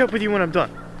 I'll catch up with you when I'm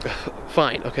done.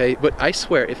 Fine, okay, but I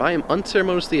swear, if I am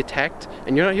unceremoniously attacked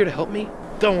and you're not here to help me...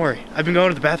 Don't worry, I've been going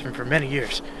to the bathroom for many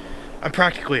years. I'm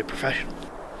practically a professional.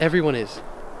 Everyone is.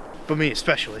 But me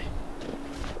especially.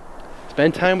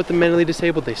 Spend time with the mentally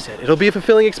disabled, they said. It'll be a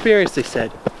fulfilling experience, they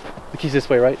said. The key's this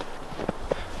way, right?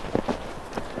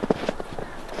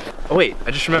 Oh wait,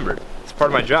 I just remembered. As part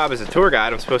of my job as a tour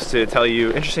guide, I'm supposed to tell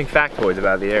you interesting factoids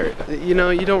about the area. You know,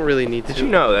 you don't really need to. Did you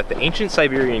know that the ancient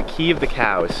Siberian Key of the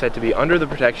Cow is said to be under the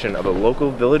protection of a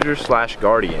local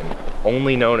villager/guardian,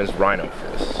 only known as Rhino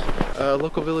Fist?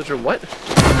 Local villager what?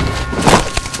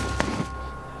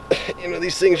 You know,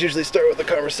 these things usually start with a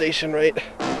conversation, right?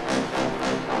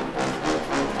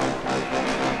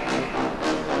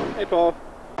 Hey, Paul.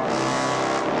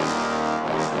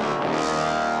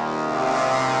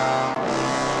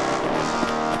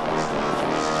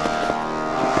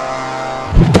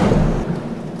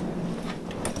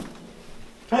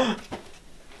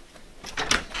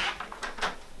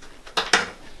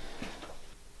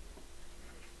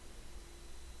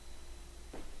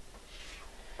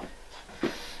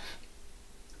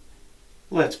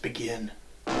 Let's begin.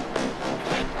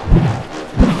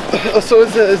 So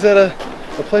is that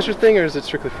a pleasure thing, or is it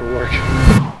strictly for work?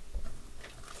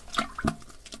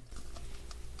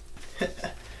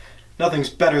 Nothing's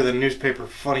better than newspaper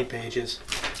funny pages.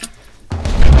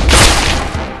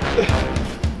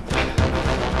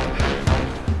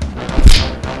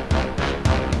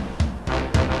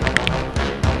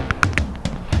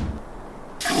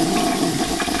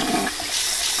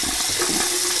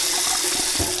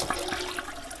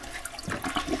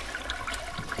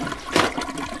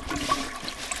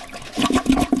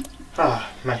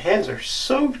 Ah, my hands are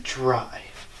so dry.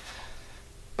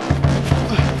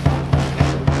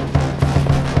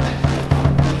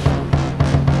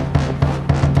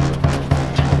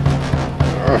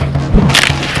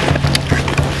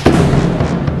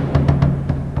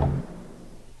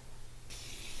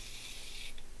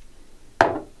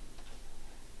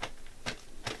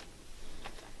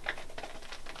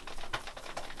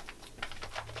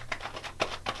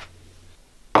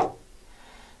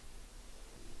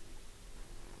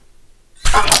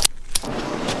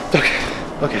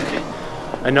 Okay.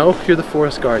 I know you're the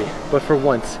forest guardian, but for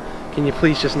once, can you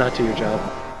please just not do your job?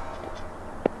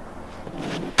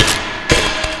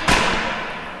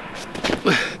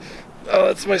 Oh,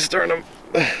 that's my sternum.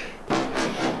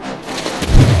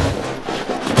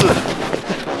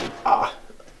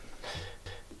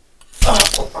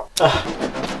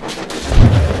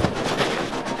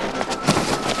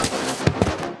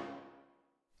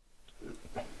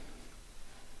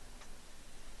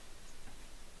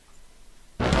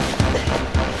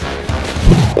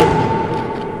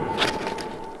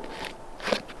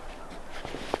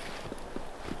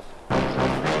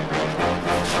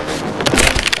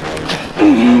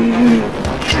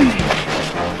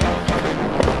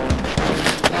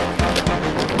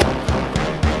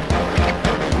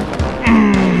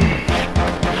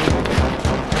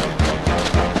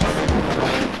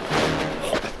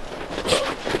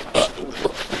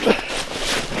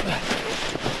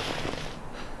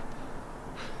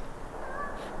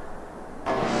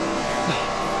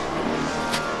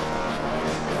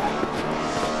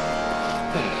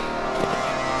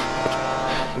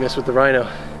 You mess with the rhino,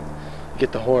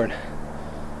 get the horn.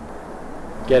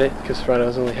 Get it? Because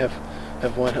rhinos only have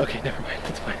one. Okay, never mind,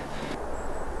 that's fine.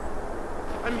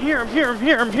 I'm here.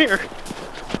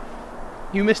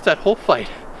 You missed that whole fight,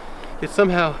 yet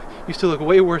somehow you still look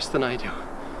way worse than I do.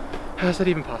 How's that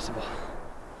even possible?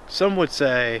 Some would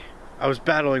say I was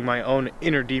battling my own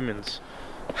inner demons.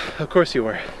 Of course you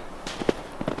were.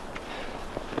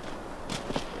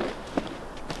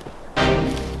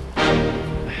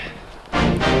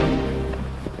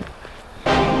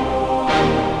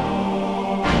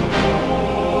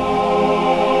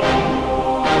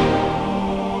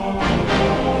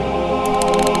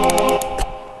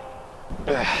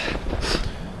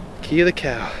 Key of the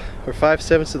cow. We're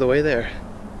 5/7 of the way there.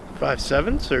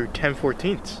 5/7 or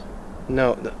 10/14?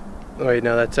 No. Oh wait,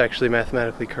 no, that's actually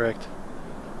mathematically correct.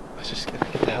 Let's just get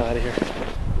the hell out of here.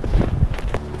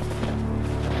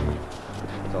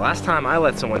 The last time I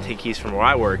let someone take keys from where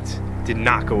I worked, it did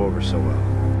not go over so well.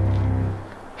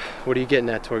 What are you getting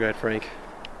at, tour guide Frank?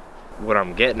 What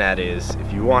I'm getting at is,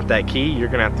 if you want that key, you're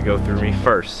gonna have to go through me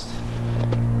first.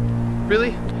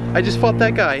 Really? I just fought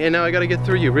that guy, and now I gotta get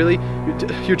through you. Really?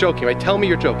 You're joking, right? Tell me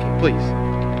you're joking, please.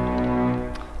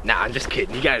 Nah, I'm just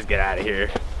kidding. You guys get out of here.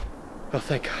 Oh,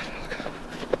 thank God.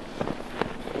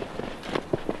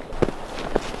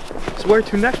 So where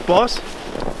to next, boss?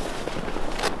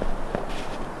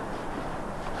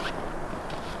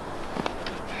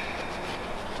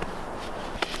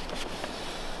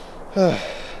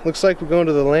 Looks like we're going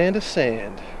to the land of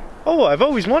sand. Oh, I've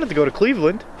always wanted to go to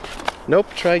Cleveland. Nope,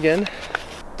 try again.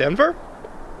 Denver?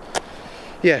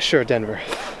 Yeah, sure, Denver.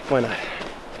 Why not?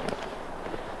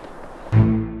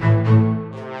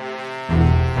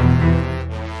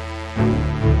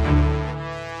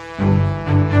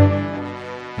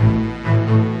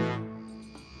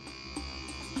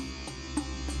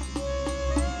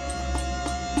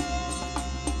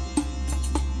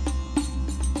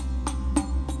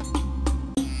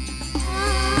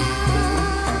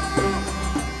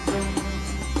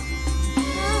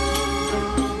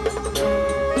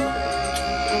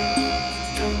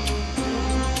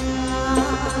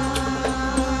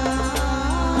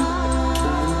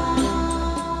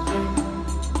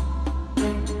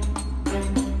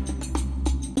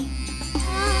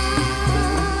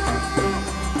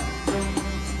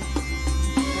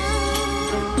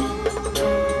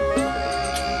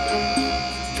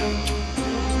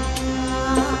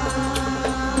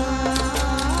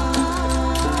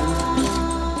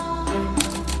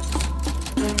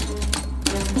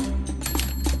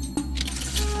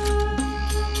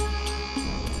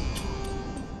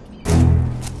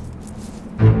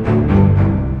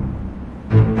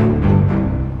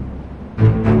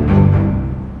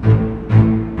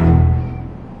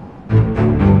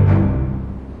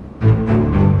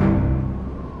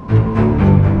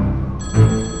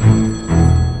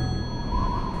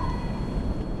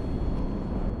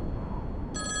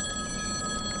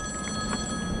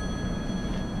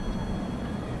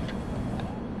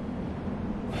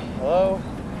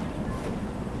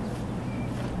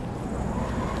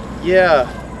 Yeah,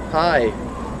 hi.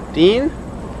 Dean?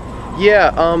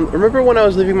 Yeah, remember when I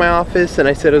was leaving my office and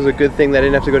I said it was a good thing that I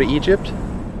didn't have to go to Egypt?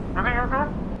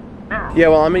 Yeah,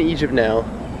 well, I'm in Egypt now,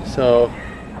 so...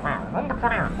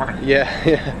 Yeah,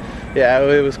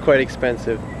 it was quite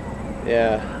expensive.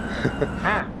 Yeah.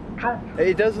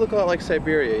 It does look a lot like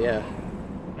Siberia, yeah.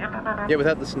 Yeah,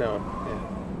 without the snow.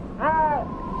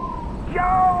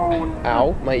 Yeah.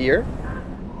 Ow, my ear?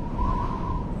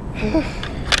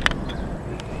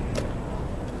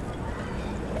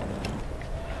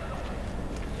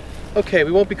 Okay,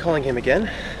 we won't be calling him again.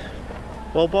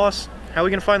 Well, boss, how are we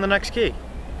gonna find the next key?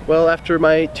 Well, after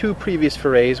my 2 previous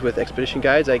forays with expedition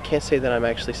guides, I can't say that I'm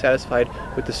actually satisfied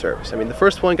with the service. I mean, the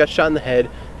first one got shot in the head,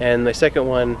 and the second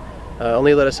one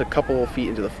only led us a couple feet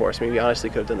into the forest. I mean, we honestly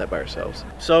could have done that by ourselves.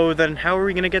 So then how are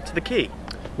we gonna get to the key?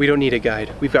 We don't need a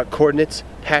guide. We've got coordinates,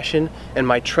 passion, and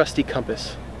my trusty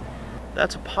compass.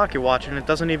 That's a pocket watch and it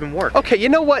doesn't even work. Okay, you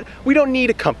know what? We don't need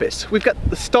a compass. We've got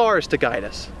the stars to guide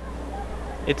us.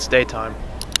 It's daytime.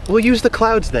 We'll use the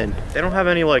clouds then. They don't have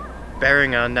any, like,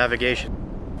 bearing on navigation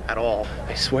at all.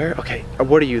 I swear? Okay,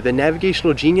 what are you, the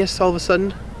navigational genius all of a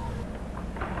sudden?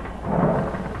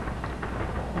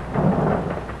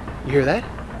 You hear that?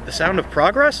 The sound of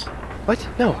progress? What?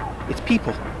 No, it's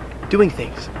people doing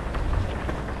things.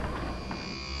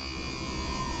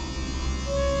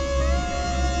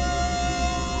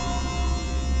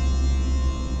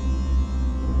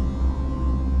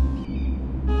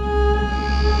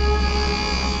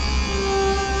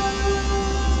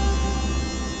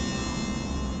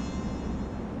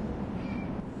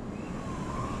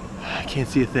 I can't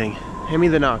see a thing. Hand me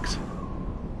the knocks.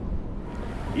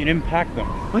 You didn't pack them.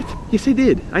 What? Yes, I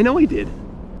did. I know I did.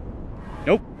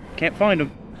 Nope, can't find them.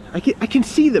 I can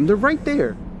see them. They're right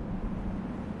there.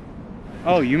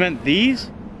 Oh, you meant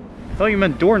these? I thought you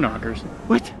meant door knockers.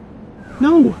 What?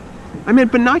 No, I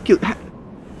meant binoculars.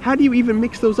 How do you even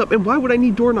mix those up? And why would I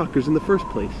need door knockers in the first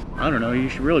place? I don't know, you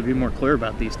should really be more clear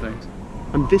about these things.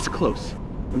 I'm this close.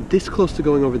 I'm this close to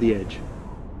going over the edge.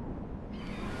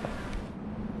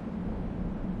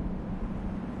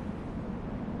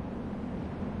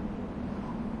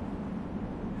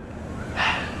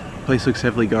 Place looks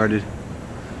heavily guarded.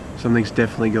 Something's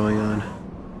definitely going on.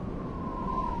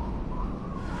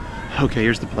 Okay,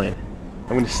 here's the plan.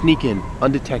 I'm gonna sneak in,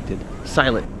 undetected,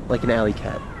 silent, like an alley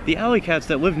cat. The alley cats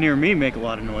that live near me make a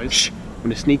lot of noise. Shh! I'm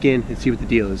gonna sneak in and see what the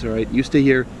deal is, alright? You stay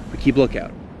here, but keep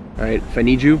lookout. Alright, if I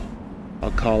need you,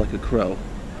 I'll call like a crow.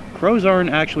 Crows aren't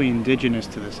actually indigenous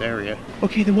to this area.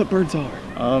 Okay, then what birds are?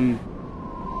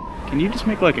 Can you just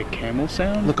make like a camel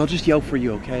sound? Look, I'll just yell for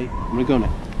you, okay? I'm gonna go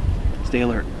now. Stay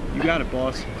alert. You got it,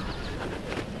 boss.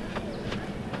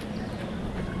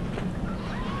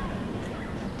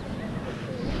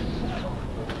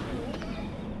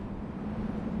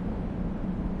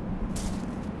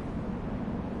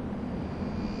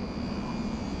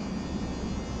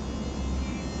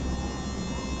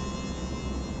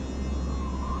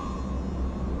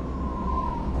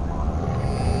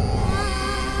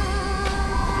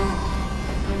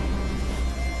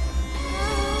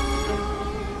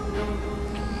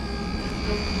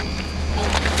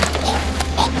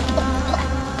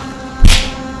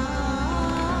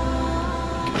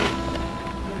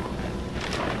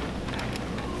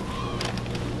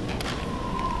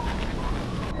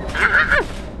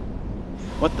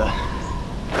 What the?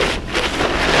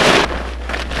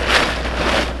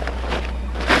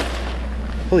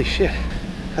 Holy shit.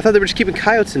 I thought they were just keeping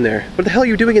coyotes in there. What the hell are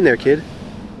you doing in there, kid?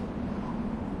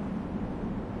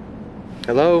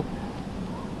 Hello?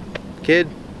 Kid?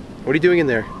 What are you doing in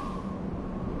there?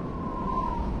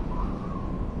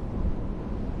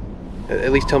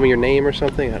 At least tell me your name or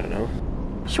something? I don't know.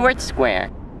 Short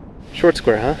square. Short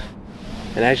square, huh?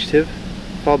 An adjective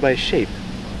followed by a shape.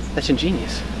 That's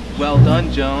ingenious. Well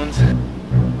done, Jones.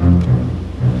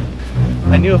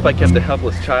 I knew if I kept a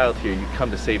helpless child here, you'd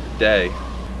come to save the day.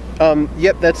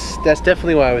 Yep, that's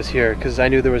definitely why I was here, because I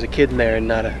knew there was a kid in there and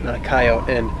not a coyote,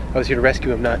 and I was here to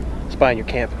rescue him, not spy on your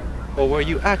camp. Or were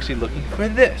you actually looking for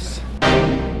this?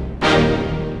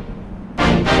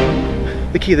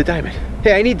 The key of the diamond.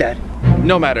 Hey, I need that.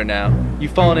 No matter now.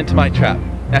 You've fallen into my trap.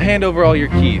 Now hand over all your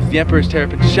keys. The Emperor's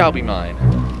Terrapin shall be mine.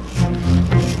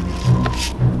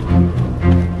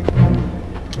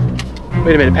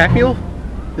 Wait a minute, Pack Mule?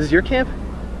 This is your camp?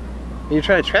 And you're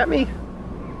trying to trap me?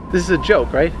 This is a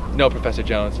joke, right? No, Professor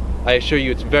Jones. I assure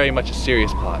you it's very much a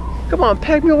serious plot. Come on,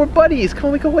 Pack Mule, we're buddies. Come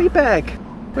on, we go way back.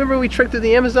 Remember we trekked through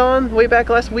the Amazon way back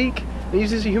last week and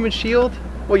used it as a human shield?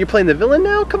 Well, you're playing the villain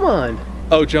now? Come on.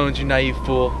 Oh, Jones, you naive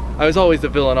fool. I was always the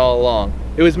villain all along.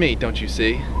 It was me, don't you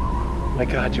see? My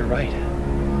God, you're right.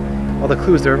 All the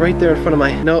clues, they're right there in front of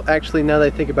my... No, actually, now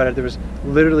that I think about it, there was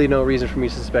literally no reason for me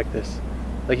to suspect this.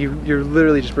 Like, you're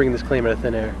literally just bringing this claim out of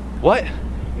thin air. What?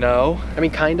 No. I mean,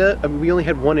 kinda. I mean, we only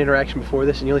had one interaction before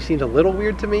this, and you only seemed a little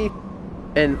weird to me.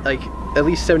 And, like, at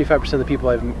least 75% of the people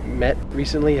I've met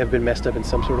recently have been messed up in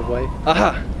some sort of way.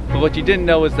 Aha! But what you didn't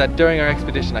know is that during our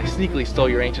expedition, I sneakily stole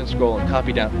your ancient scroll and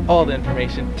copied down all the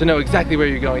information to know exactly where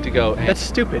you're going to go, and... That's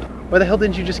stupid. Why the hell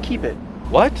didn't you just keep it?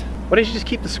 What? Why didn't you just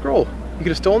keep the scroll? You could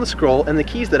have stolen the scroll and the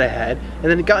keys that I had, and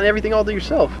then gotten everything all to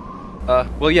yourself.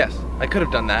 Well, yes, I could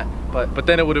have done that, but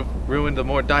then it would have ruined the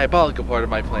more diabolical part of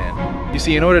my plan. You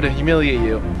see, in order to humiliate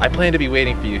you, I planned to be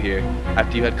waiting for you here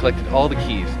after you had collected all the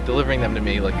keys, delivering them to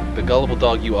me like the gullible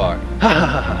dog you are. Ha ha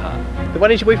ha ha ha. Then why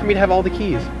didn't you wait for me to have all the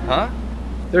keys? Huh?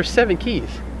 There are 7 keys.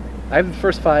 I have the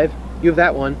first 5, you have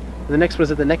that one, and the next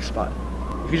one's at the next spot.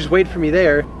 If you just waited for me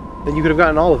there, then you could have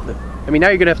gotten all of them. I mean, now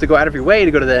you're gonna have to go out of your way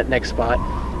to go to that next spot,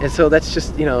 and so that's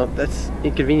just, you know, that's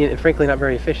inconvenient and frankly not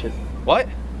very efficient. What?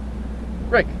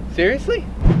 Rick, seriously?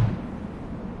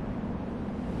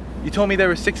 You told me there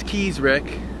were 6 keys, Rick.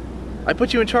 I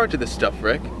put you in charge of this stuff,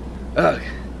 Rick. Ugh,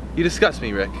 you disgust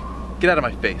me, Rick. Get out of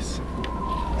my face.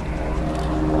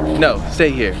 No,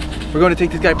 stay here. We're going to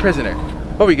take this guy prisoner.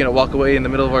 Or are we gonna walk away in the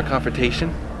middle of our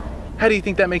confrontation? How do you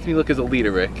think that makes me look as a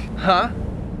leader, Rick? Huh?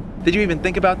 Did you even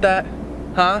think about that?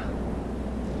 Huh?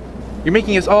 You're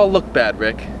making us all look bad,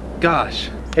 Rick. Gosh.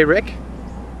 Hey, Rick?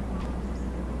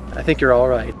 I think you're all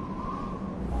right.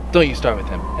 Don't you start with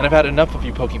him. And I've had enough of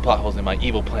you poking plot holes in my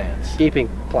evil plans. Gaping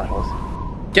plot holes.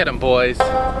 Get him, boys.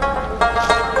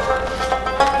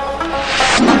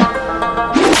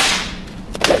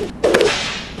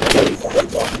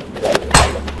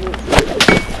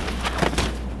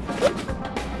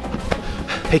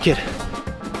 Hey, kid.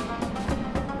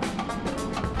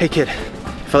 Hey, kid.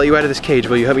 If I let you out of this cage,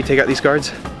 will you help me take out these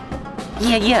guards?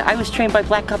 Yeah, I was trained by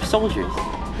Black Ops soldiers.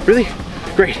 Really?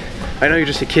 Great. I know you're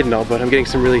just a kid and all, but I'm getting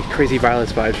some really crazy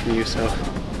violence vibes from you, so...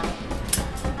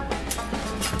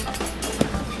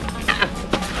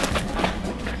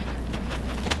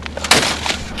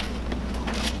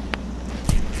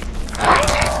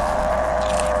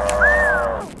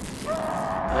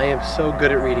 I am so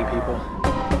good at reading people.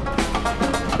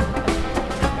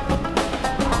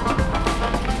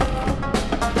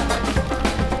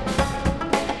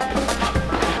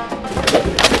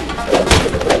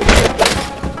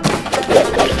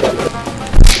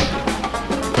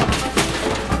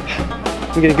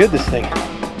 I'm getting good at this thing.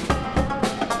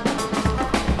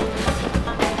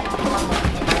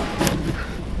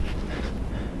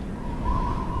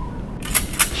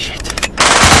 Shit.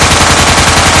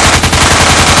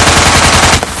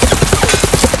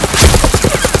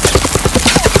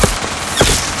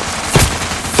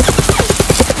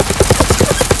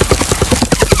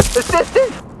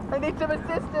 Assistance! I need some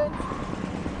assistance!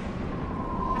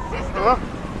 Huh?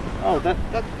 Oh,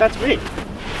 that's me.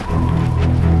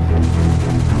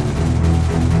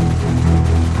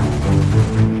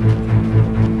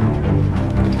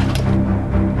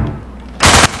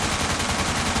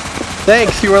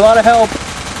 Thanks, you were a lot of help.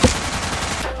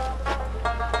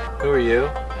 Who are you?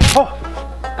 Oh.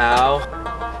 Ow.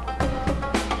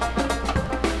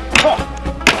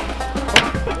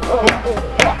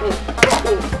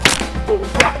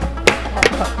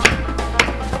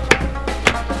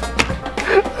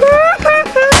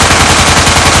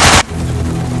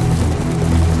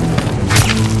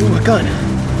 Ooh, a gun.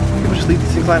 People just leave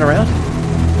these things lying around?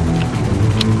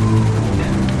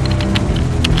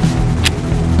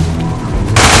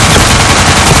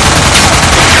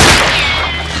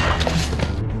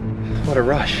 What a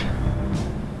rush.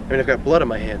 I mean, I've got blood on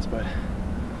my hands, but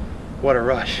what a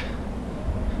rush.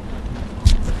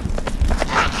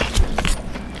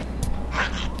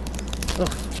 Oh.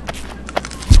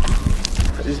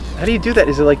 How do you do that?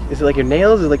 Is it like your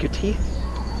nails? Is it like your teeth?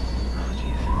 Oh,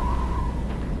 jeez.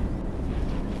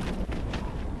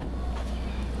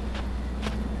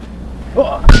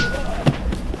 Oh.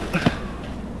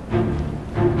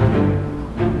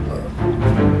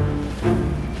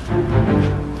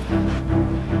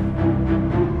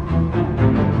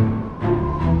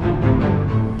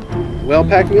 Well,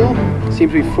 Pack Mule,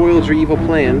 seems we've foiled your evil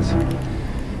plans.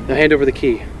 Now hand over the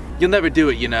key. You'll never do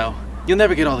it, you know. You'll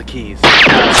never get all the keys. You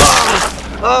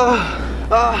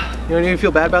don't even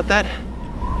feel bad about that?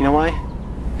 You know why?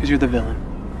 Because you're the villain.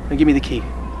 Now give me the key.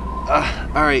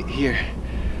 Alright, here.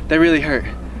 That really hurt.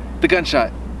 The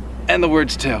gunshot. And the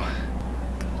words too.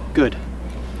 Good.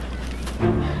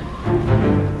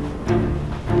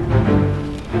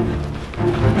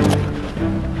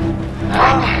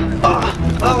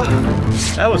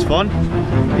 That was fun.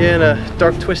 Yeah, in a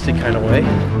dark, twisted kind of way.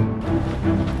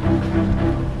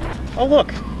 Oh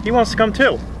look, he wants to come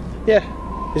too. Yeah,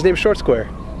 his name's Short Square.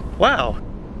 Wow.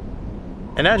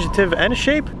 An adjective and a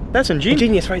shape? That's ingenious.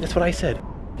 Ingenious, right? That's what I said.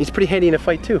 He's pretty handy in a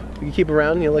fight too. You can keep him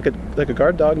around, like a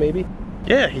guard dog maybe.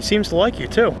 Yeah, he seems to like you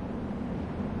too.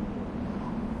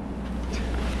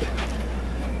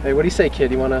 Hey, what do you say,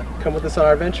 kid? You want to come with us on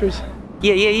our adventures?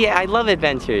 Yeah, I love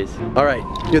adventures. All right,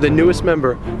 you're the newest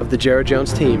member of the Jared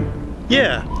Jones team.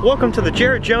 Yeah, welcome to the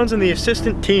Jared Jones and the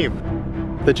assistant team.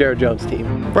 The Jared Jones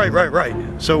team.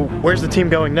 Right. So where's the team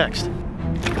going next?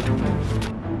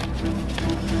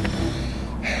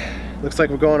 Looks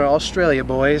like we're going to Australia,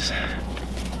 boys.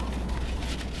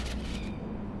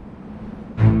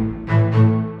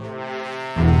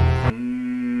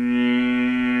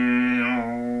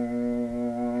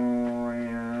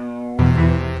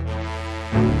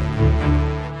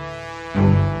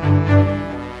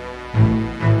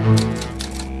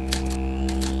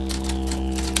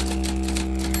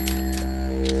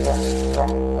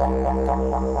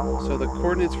 So the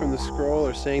coordinates from the scroll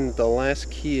are saying that the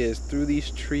last key is through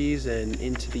these trees and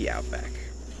into the outback.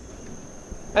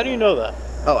 How do you know that?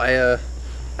 Oh, I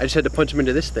just had to punch him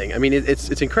into this thing. I mean,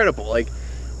 it's incredible. Like,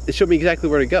 it showed me exactly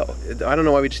where to go. I don't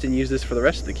know why we just didn't use this for the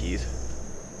rest of the keys.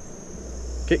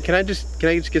 Can I just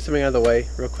get something out of the way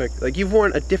real quick? Like, you've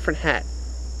worn a different hat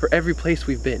for every place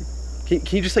we've been. Can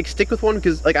you just like stick with one?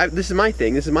 Because like this is my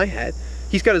thing. This is my hat.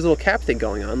 He's got his little cap thing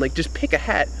going on. Like, just pick a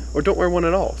hat or don't wear one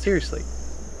at all. Seriously.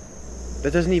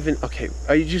 That doesn't even. Okay.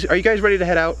 Are you guys ready to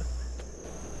head out?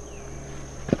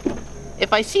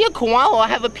 If I see a koala, I'll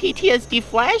have a PTSD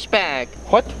flashback.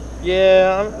 What?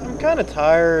 Yeah, I'm kind of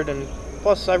tired, and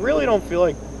plus I really don't feel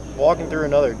like walking through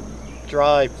another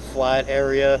dry, flat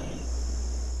area.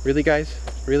 Really, guys?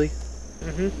 Really?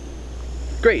 Mm-hmm.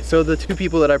 Great, so the two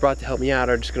people that I brought to help me out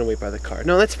are just gonna wait by the car.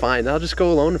 No, that's fine. I'll just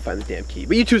go alone and find the damn key.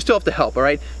 But you two still have to help, all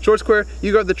right? Short Square,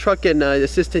 you guard the truck, and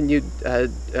assistant, you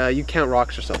count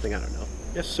rocks or something. I don't know.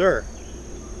 Yes, sir.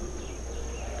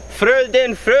 Frö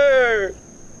den frö!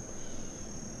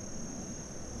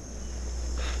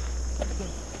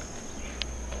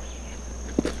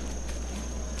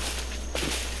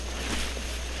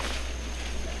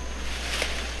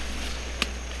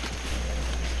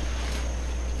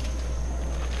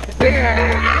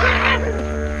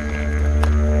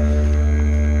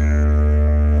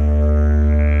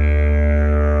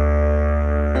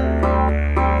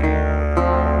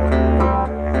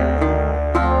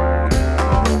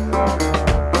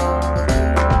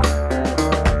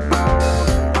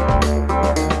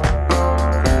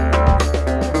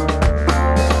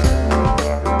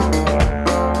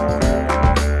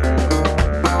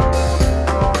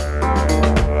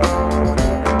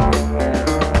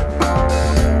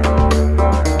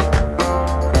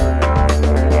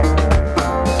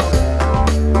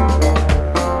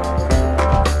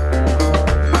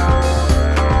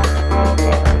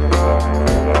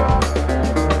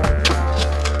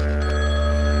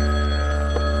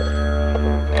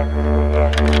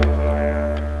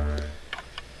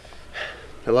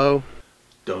 Hello?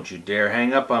 Don't you dare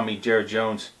hang up on me, Jared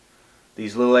Jones.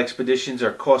 These little expeditions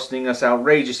are costing us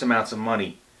outrageous amounts of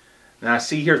money. Now I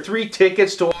see here 3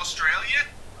 tickets to Australia.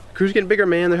 Crew's getting bigger,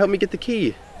 man. They're helping me get the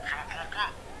key.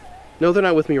 No, they're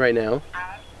not with me right now.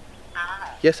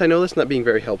 Yes, I know that's not being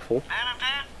very helpful.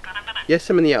 Yes,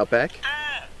 I'm in the outback.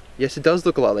 Yes, it does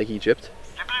look a lot like Egypt.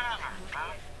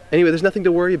 Anyway, there's nothing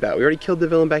to worry about. We already killed the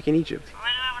villain back in Egypt.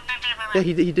 Yeah,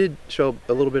 he did show up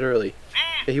a little bit early.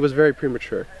 Yeah, he was very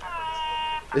premature.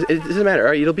 It doesn't matter. All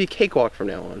right, it'll be a cakewalk from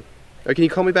now on. Or can you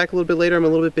call me back a little bit later? I'm a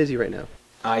little bit busy right now.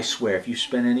 I swear, if you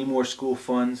spend any more school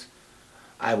funds,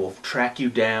 I will track you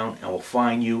down and will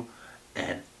find you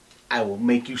and I will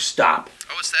make you stop.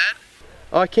 Oh, what's that?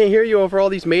 Oh, I can't hear you over all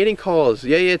these mating calls.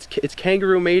 Yeah, it's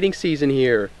kangaroo mating season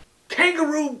here.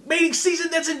 Kangaroo mating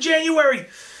season, that's in January.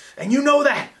 And you know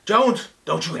that. Jones,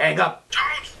 don't you hang up.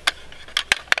 Jones!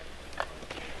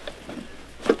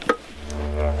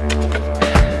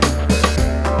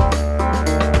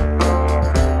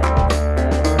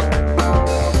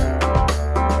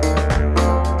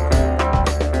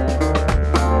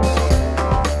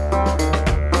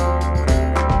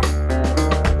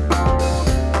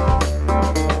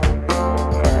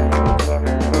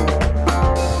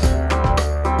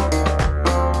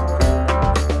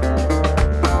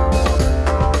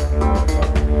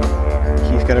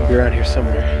 Gotta be around here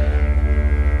somewhere.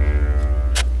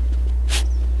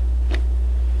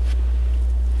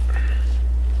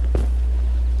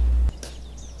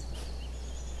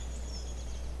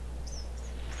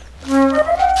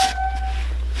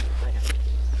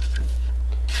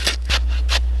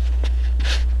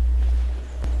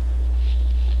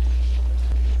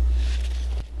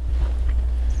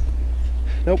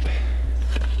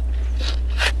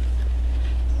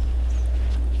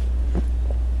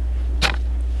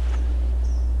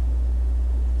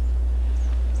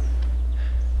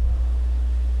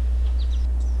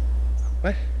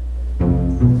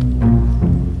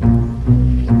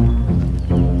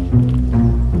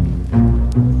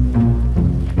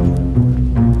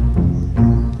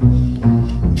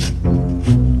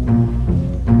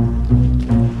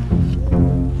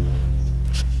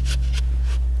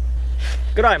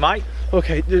 Good day, mate.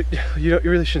 Okay, you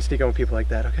really shouldn't sneak on with people like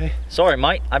that, okay? Sorry,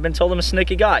 mate. I've been told I'm a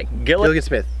sneaky guy. Gilligan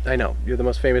Smith. I know. You're the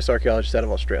most famous archaeologist out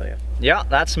of Australia. Yeah,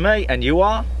 that's me. And you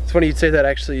are? It's funny you'd say that,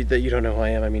 actually, that you don't know who I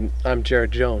am. I mean, I'm Jared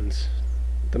Jones,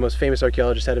 the most famous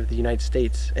archaeologist out of the United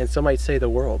States, and some might say the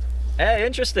world. Hey,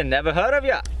 interesting. Never heard of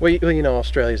ya. Well, you know,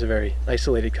 Australia's a very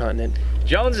isolated continent.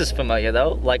 Jones is familiar,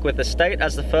 though. Like with the state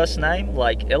as the first name,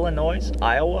 like Illinois,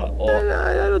 Iowa, or...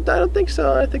 No, I don't think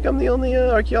so. I think I'm the only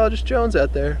archaeologist Jones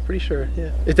out there. Pretty sure,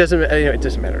 yeah. It doesn't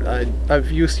matter.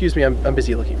 You excuse me, I'm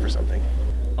busy looking for something.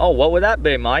 Oh, what would that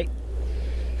be, mate?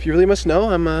 If you really must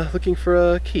know, I'm looking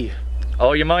for a key.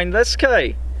 Oh, you mind this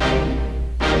key?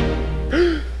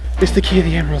 It's the key of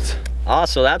the emeralds. Ah,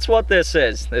 so that's what this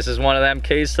is. This is one of them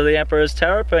keys to the Emperor's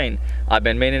Terrapin. I've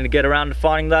been meaning to get around to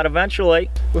finding that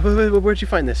eventually. Where'd you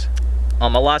find this?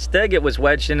 On my last dig, it was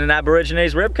wedged in an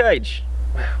Aborigines ribcage.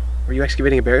 Wow. Were you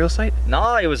excavating a burial site?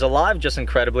 No, he was alive, just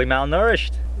incredibly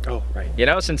malnourished. Oh, right. You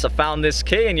know, since I found this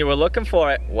key and you were looking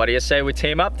for it, what do you say we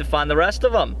team up to find the rest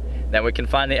of them? Then we can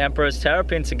find the Emperor's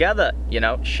Terrapin together. You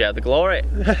know, share the glory.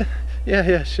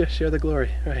 Yeah, share the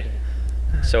glory, right.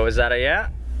 So is that a yeah?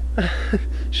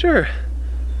 Sure.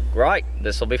 Right,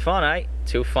 this'll be fun, eh?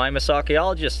 Two famous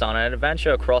archaeologists on an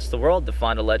adventure across the world to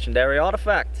find a legendary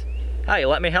artifact. Hey,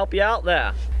 let me help you out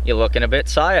there. You're looking a bit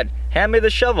tired. Hand me the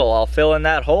shovel, I'll fill in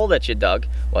that hole that you dug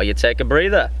while you take a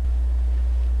breather.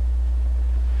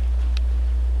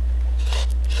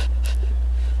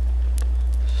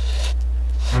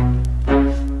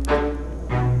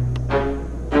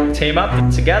 Team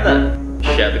up together,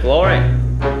 share the glory.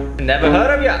 Never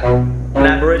heard of ya? An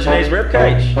Aborigines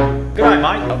ribcage. Good day,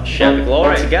 mate. Share the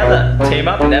glory. Together. Team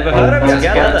up. Never heard of ya?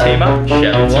 Together. Team up.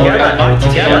 Share the glory. Together, mate.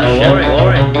 Together. Share the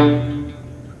glory.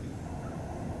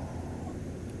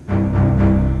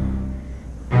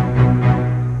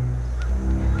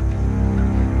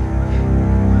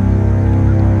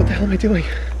 What the hell am I doing?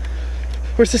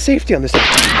 Where's the safety on this thing?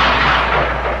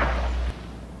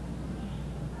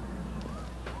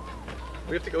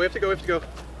 We have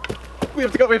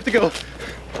to go.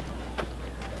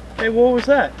 Hey, what was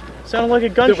that? Sounded like a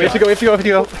gunshot. We have to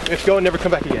go and never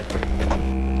come back again.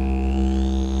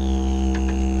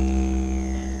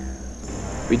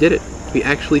 We did it. We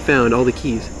actually found all the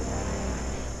keys.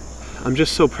 I'm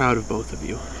just so proud of both of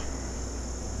you.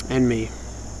 And me.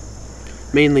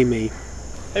 Mainly me.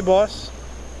 Hey, boss.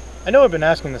 I know I've been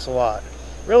asking this a lot,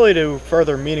 really to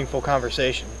further meaningful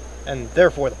conversation, and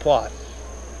therefore the plot.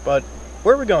 But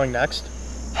where are we going next?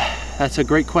 That's a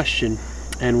great question,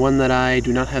 and one that I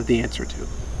do not have the answer to.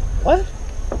 What?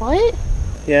 What?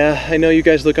 Yeah, I know you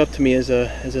guys look up to me as a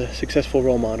successful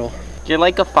role model. You're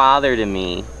like a father to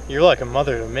me. You're like a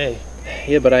mother to me.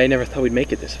 Yeah, but I never thought we'd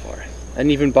make it this far. I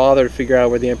didn't even bother to figure out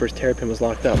where the Emperor's Terrapin was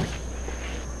locked up.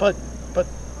 But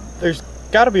there's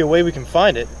gotta be a way we can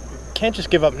find it. Can't just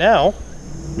give up now.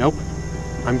 Nope.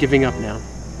 I'm giving up now.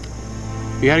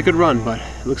 We had a good run, but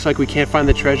it looks like we can't find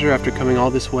the treasure after coming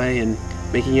all this way and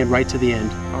making it right to the end.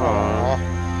 Aww.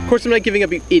 Of course I'm not giving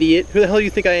up, you idiot. Who the hell do you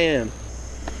think I am?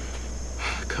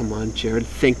 Come on, Jared.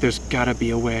 Think there's gotta be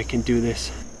a way I can do this.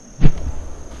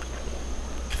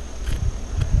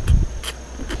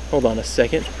 Hold on a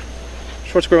second.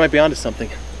 Short Square might be onto something.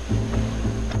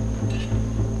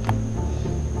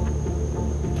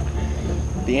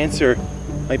 The answer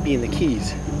might be in the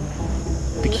keys.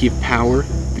 The key of power,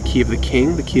 the key of the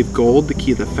king, the key of gold, the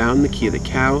key of the fountain, the key of the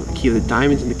cow, the key of the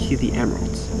diamonds, and the key of the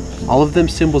emeralds. All of them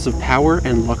symbols of power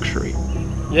and luxury.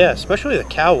 Yeah, especially the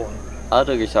cow one.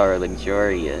 Others are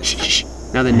luxurious. Shh.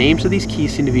 Now the names of these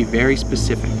keys seem to be very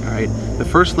specific, alright? The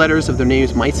first letters of their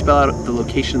names might spell out the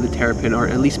location of the Terrapin or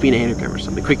at least be an anagram or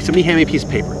something. Quick, somebody hand me a piece of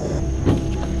paper.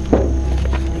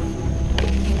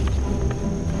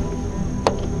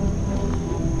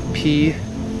 P,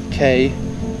 K,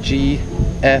 G,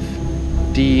 F,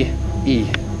 D, E.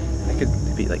 That could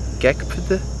be like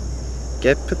Gekpth?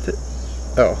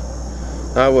 Oh.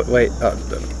 Wait.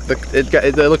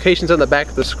 The location's on the back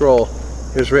of the scroll.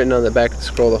 It was written on the back of the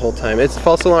scroll the whole time. It's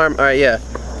false alarm. Alright, yeah.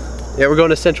 Yeah, we're going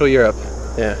to Central Europe.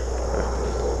 Yeah.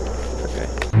 Okay.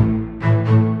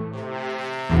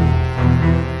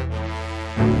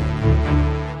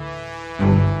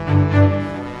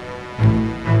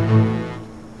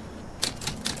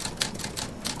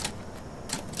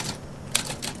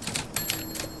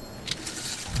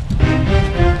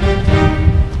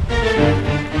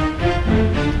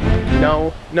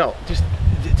 No, just...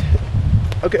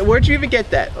 Okay, where'd you even get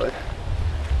that?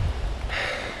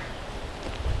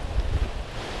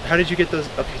 How did you get those?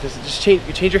 Okay, just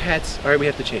change your hats. All right, we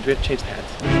have to change the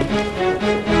hats.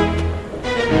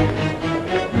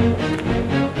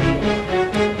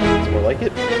 It's more like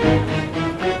it.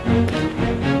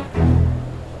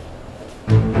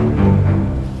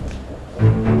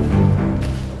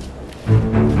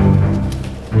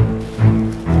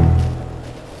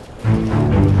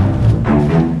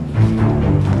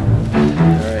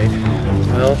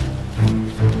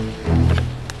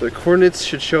 Coordinates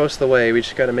should show us the way. We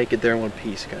just gotta make it there in one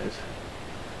piece, guys.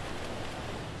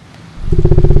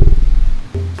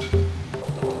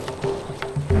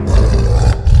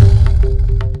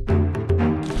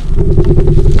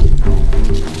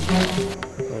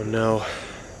 Oh no.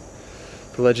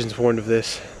 The legends warned of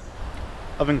this.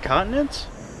 Of incontinence?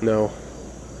 No.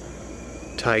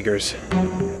 Tigers.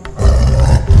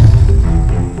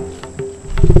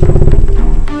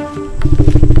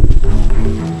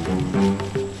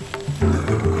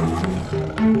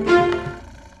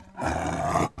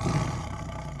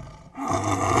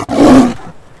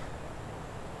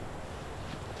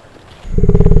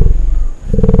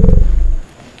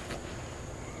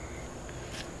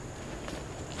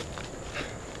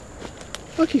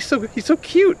 Look, he's so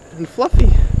cute and fluffy.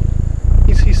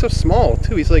 He's so small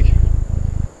too. He's like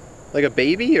a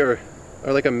baby or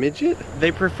like a midget.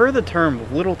 They prefer the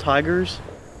term little tigers.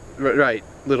 Right,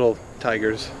 little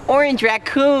tigers. Orange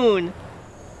raccoon.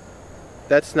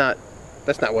 That's not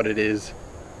what it is.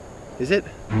 Is it?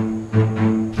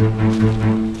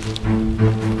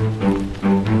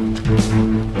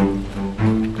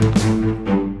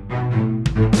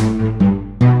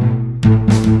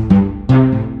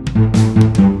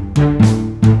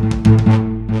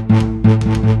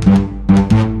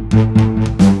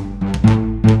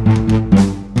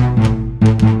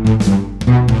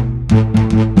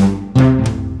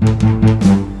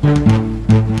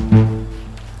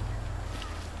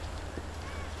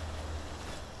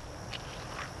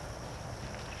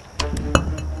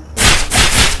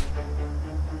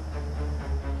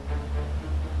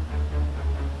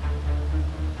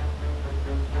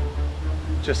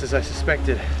 Just as I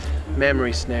suspected,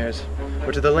 memory snares,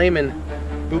 or to the layman,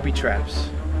 booby traps.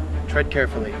 Tread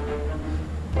carefully.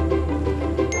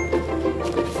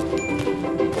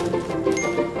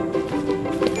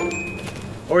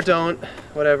 Or don't,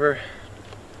 whatever.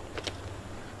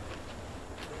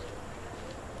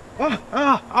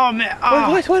 Oh man!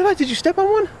 Oh. What? Did you step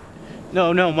on one?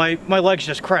 No, my leg's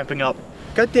just cramping up.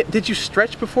 God damn, did you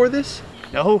stretch before this?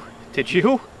 No, did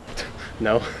you?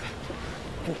 No.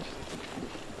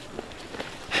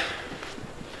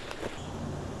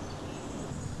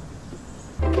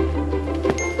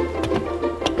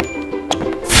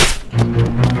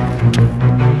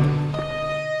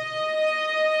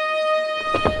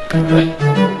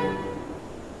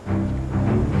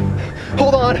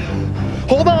 Hold on!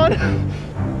 Hold on!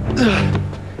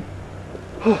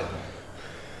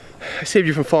 I saved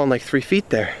you from falling like 3 feet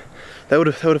there. That would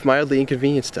have mildly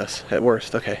inconvenienced us at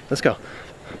worst. Okay, let's go.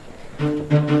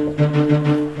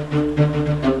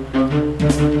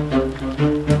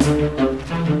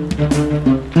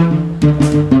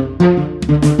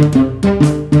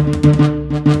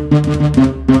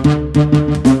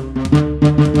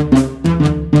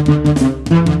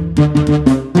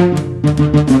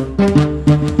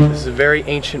 This is a very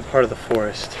ancient part of the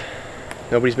forest.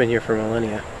 Nobody's been here for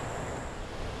millennia.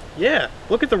 Yeah,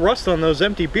 look at the rust on those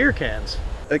empty beer cans.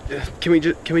 Can we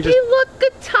just? Hey, look, a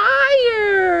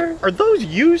tire! Are those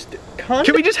used condoms?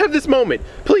 Can we just have this moment,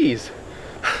 please?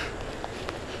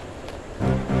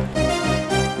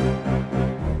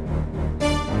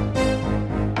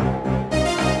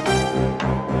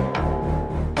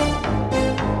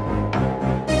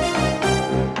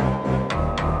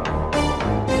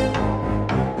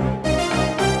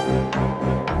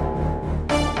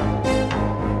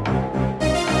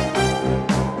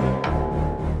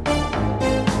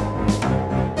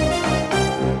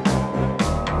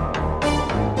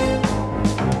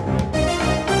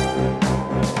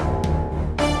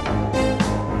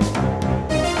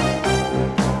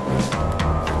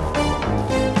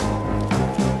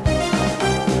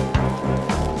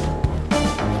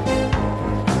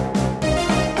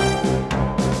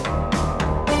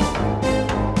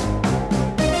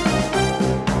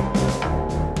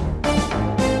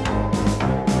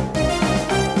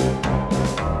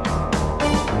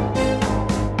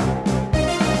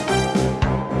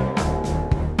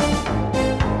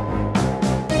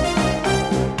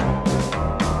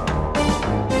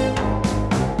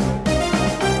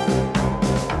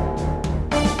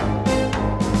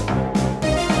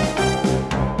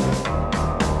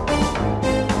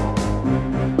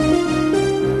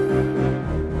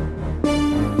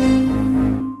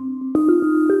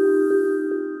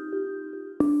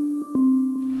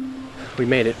 We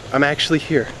made it. I'm actually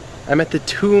here. I'm at the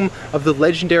tomb of the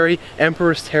legendary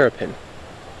Emperor's Terrapin.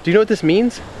 Do you know what this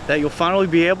means? That you'll finally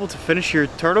be able to finish your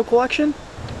turtle collection?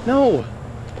 No.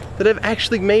 That I've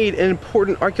actually made an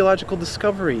important archaeological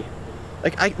discovery.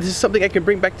 This is something I can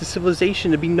bring back to civilization,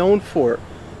 to be known for,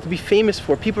 to be famous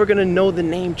for. People are gonna know the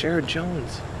name Jared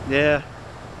Jones. Yeah.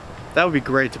 That would be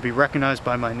great, to be recognized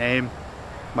by my name,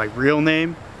 my real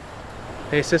name.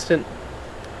 Hey, assistant.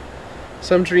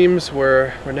 Some dreams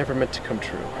were never meant to come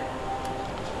true.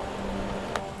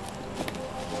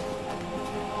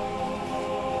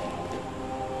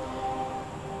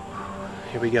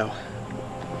 Here we go.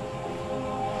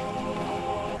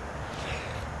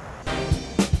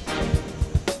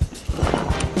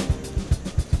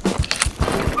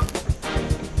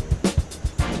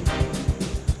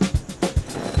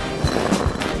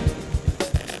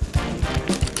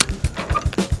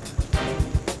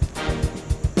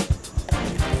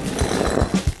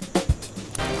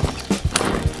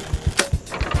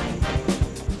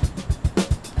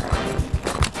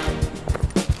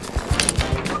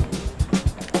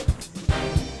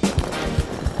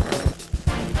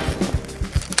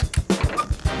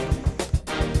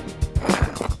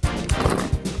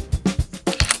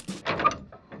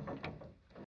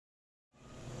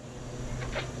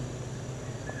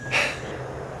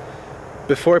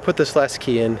 Before I put this last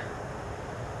key in,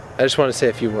 I just want to say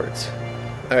a few words.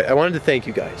 I wanted to thank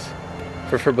you guys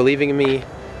for believing in me,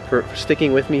 for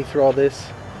sticking with me through all this.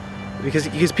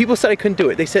 Because people said I couldn't do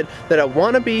it. They said that a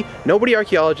wannabe, nobody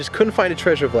archaeologist couldn't find a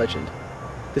treasure of legend.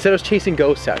 They said I was chasing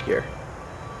ghosts out here.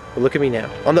 But look at me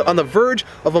now, on the verge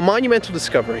of a monumental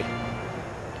discovery.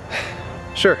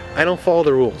 Sure, I don't follow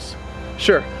the rules.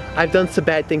 Sure, I've done some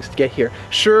bad things to get here.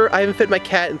 Sure, I haven't fed my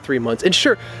cat in 3 months. And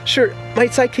sure, my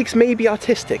sidekicks may be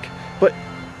autistic. But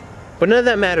none of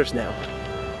that matters now.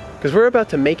 Because we're about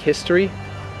to make history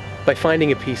by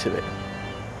finding a piece of it.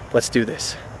 Let's do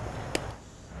this.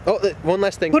 Oh, one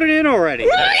last thing. Put it in already.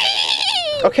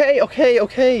 Okay.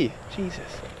 Jesus.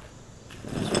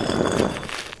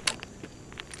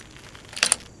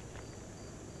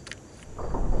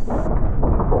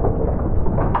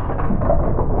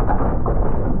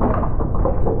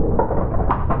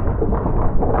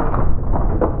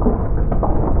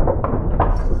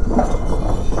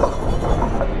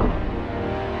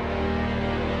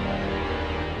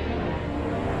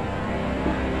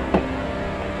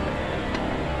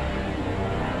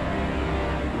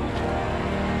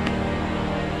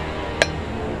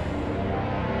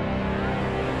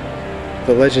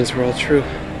 The legends were all true.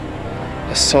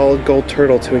 A solid gold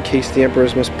turtle to encase the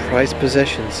Emperor's most prized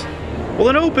possessions. Well,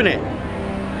 then open it.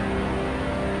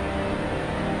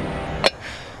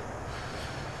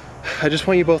 I just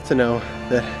want you both to know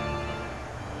that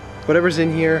whatever's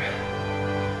in here,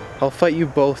 I'll fight you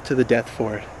both to the death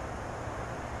for it.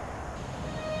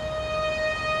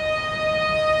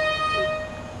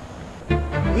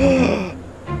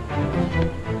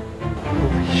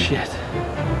 Holy shit.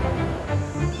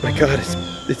 My God,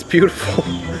 it's beautiful.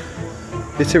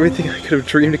 It's everything I could have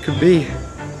dreamed it could be.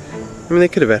 I mean, they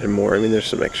could have added more. I mean, there's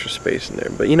some extra space in there,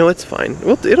 but you know, it's fine.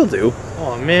 It'll do.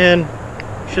 Oh man,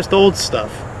 it's just old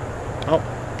stuff. Oh,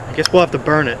 I guess we'll have to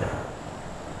burn it.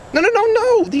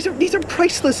 No! These are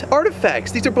priceless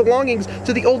artifacts. These are belongings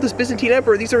to the oldest Byzantine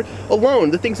emperor. These are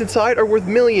alone. The things inside are worth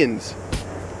millions.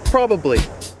 Probably.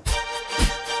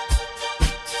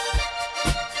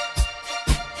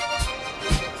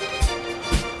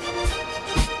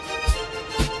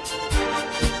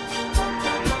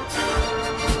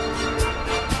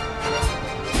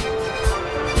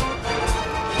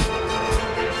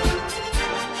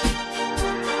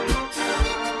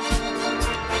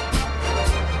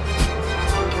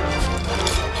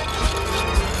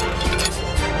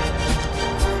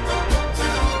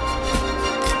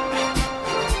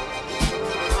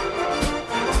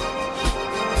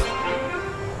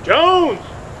 Jones!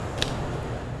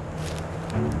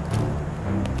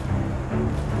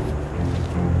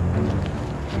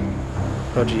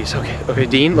 Oh geez, okay,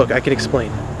 Dean, look, I can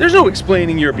explain. There's no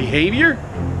explaining your behavior.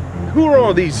 Who are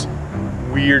all these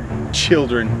weird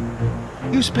children?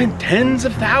 You spent tens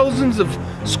of thousands of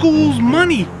school's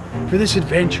money for this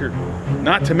adventure.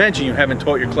 Not to mention you haven't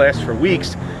taught your class for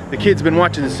weeks. The kid's been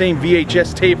watching the same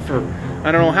VHS tape for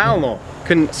I don't know how long.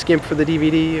 Couldn't skimp for the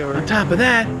DVD or... On top of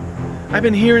that, I've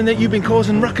been hearing that you've been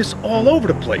causing ruckus all over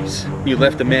the place. You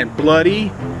left a man bloody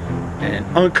and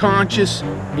unconscious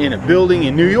in a building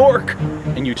in New York,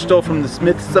 and you stole from the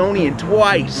Smithsonian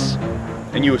twice,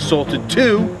 and you assaulted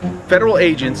 2 federal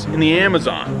agents in the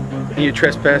Amazon, and you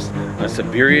trespassed a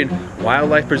Siberian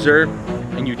wildlife preserve,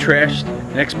 and you trashed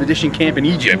an expedition camp in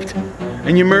Egypt,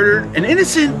 and you murdered an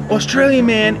innocent Australian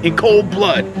man in cold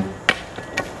blood.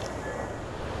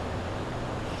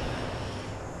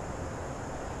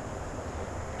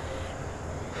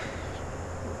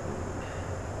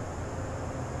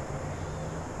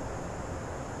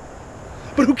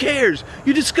 But who cares?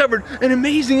 You discovered an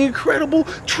amazing, incredible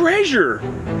treasure.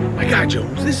 My God,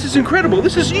 Jones, this is incredible.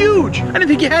 This is huge. I didn't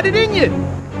think you had it in you.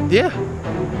 Yeah.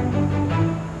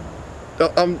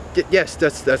 Yes,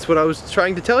 that's what I was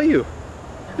trying to tell you.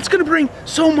 It's gonna bring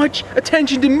so much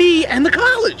attention to me and the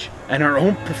college. And our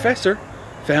own professor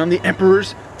found the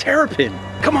Emperor's Terrapin.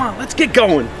 Come on, let's get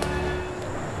going.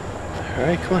 All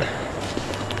right, come on.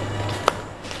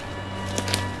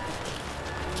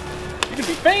 You're gonna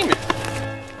be famous.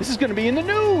 This is gonna be in the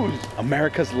news.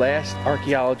 America's last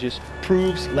archaeologist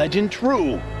proves legend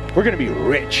true. We're gonna be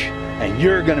rich, and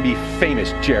you're gonna be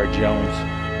famous, Jared Jones.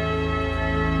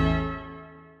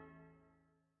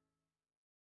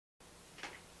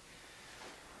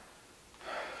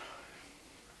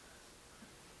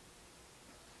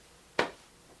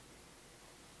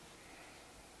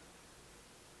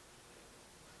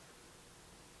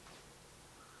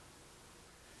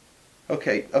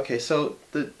 Okay, so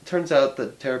it turns out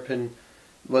that Terrapin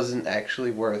wasn't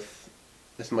actually worth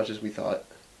as much as we thought.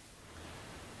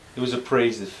 It was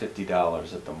appraised at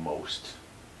 $50 at the most.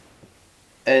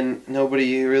 And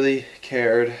nobody really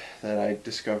cared that I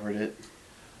discovered it.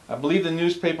 I believe the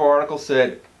newspaper article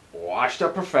said, washed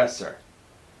up professor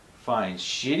finds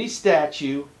shitty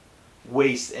statue,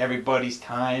 wastes everybody's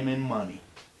time and money.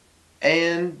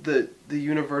 And the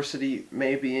university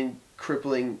may be in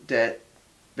crippling debt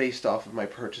based off of my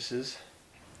purchases.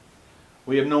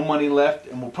 We have no money left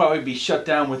and we'll probably be shut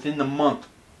down within the month.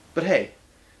 But hey,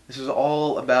 this was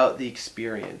all about the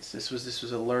experience. This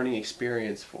was a learning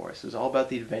experience for us. It was all about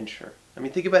the adventure. I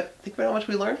mean, think about how much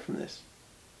we learned from this.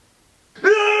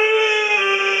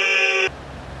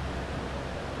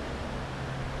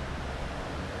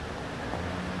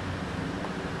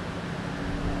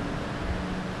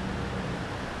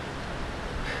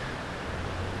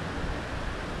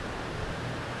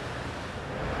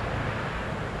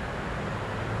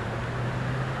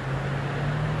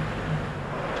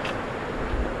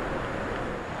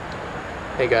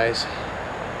 Hey guys.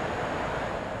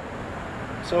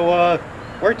 So,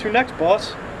 where to next,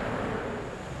 boss?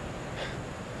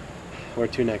 Where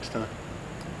to next, huh?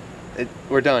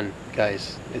 We're done,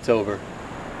 guys. It's over.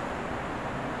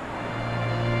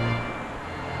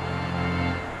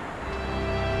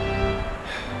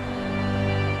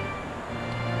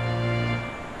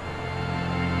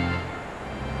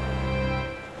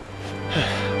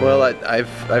 Well, I've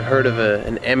heard of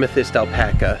an amethyst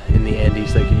alpaca in the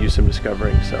Andes that could use some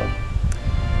discovering, so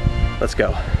let's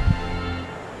go.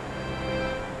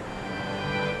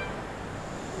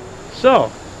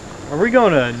 So, are we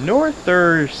going to North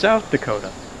or South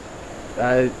Dakota?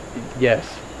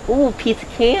 Yes. Ooh, piece of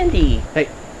candy. Hey,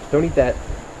 don't eat that.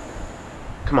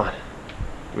 Come on.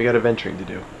 We got adventuring to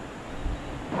do.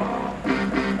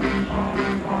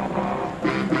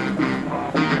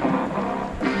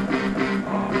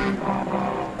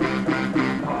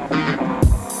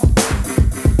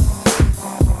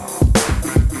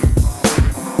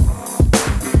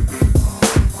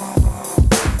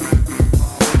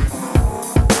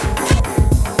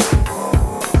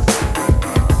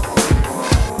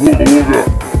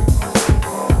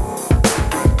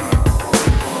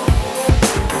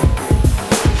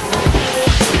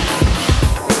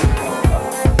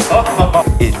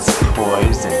 It's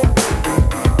poison.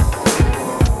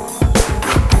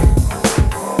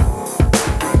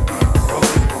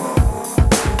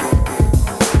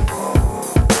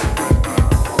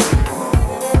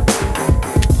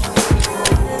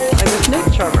 I'm a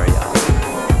snake charmer, y'all.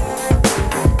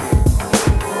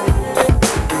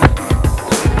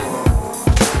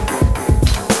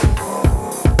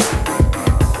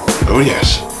 Oh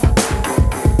yes.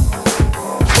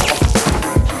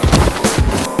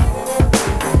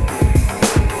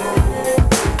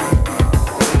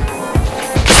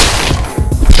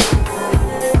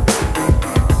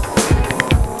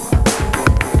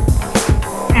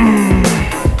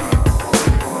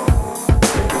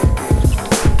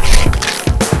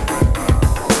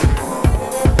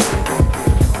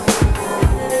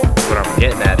 What I'm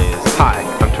getting at is, hi,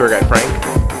 I'm tour guide Frank.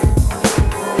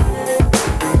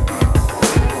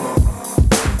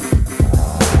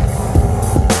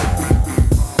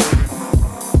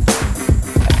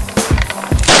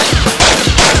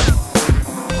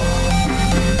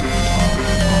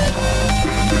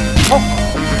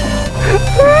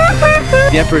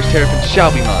 The Emperor's Terrapin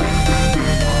shall be mine.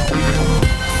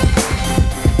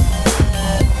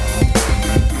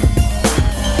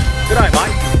 Good night,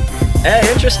 mate.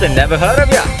 Hey, interesting. Never heard of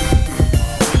ya.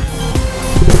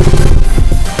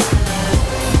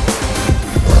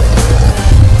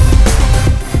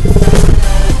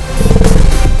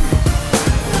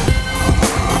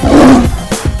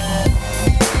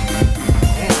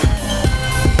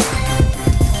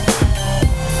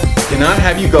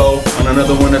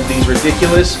 these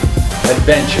ridiculous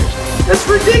adventures. That's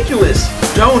ridiculous!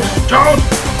 Don't!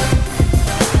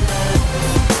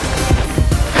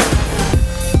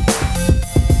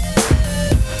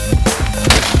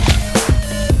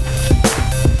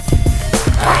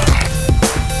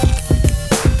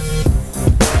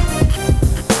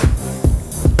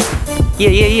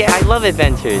 Yeah, I love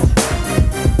adventures.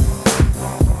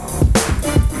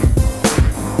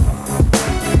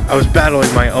 I was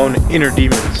battling my own inner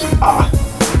demons.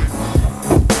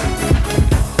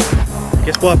 I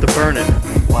guess we'll have to burn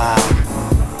it. Wow.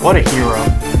 What a hero.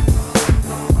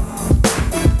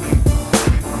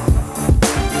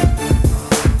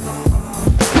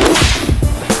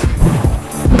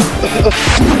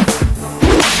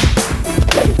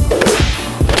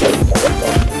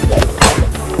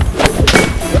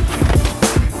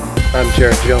 I'm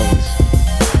Jared Jones.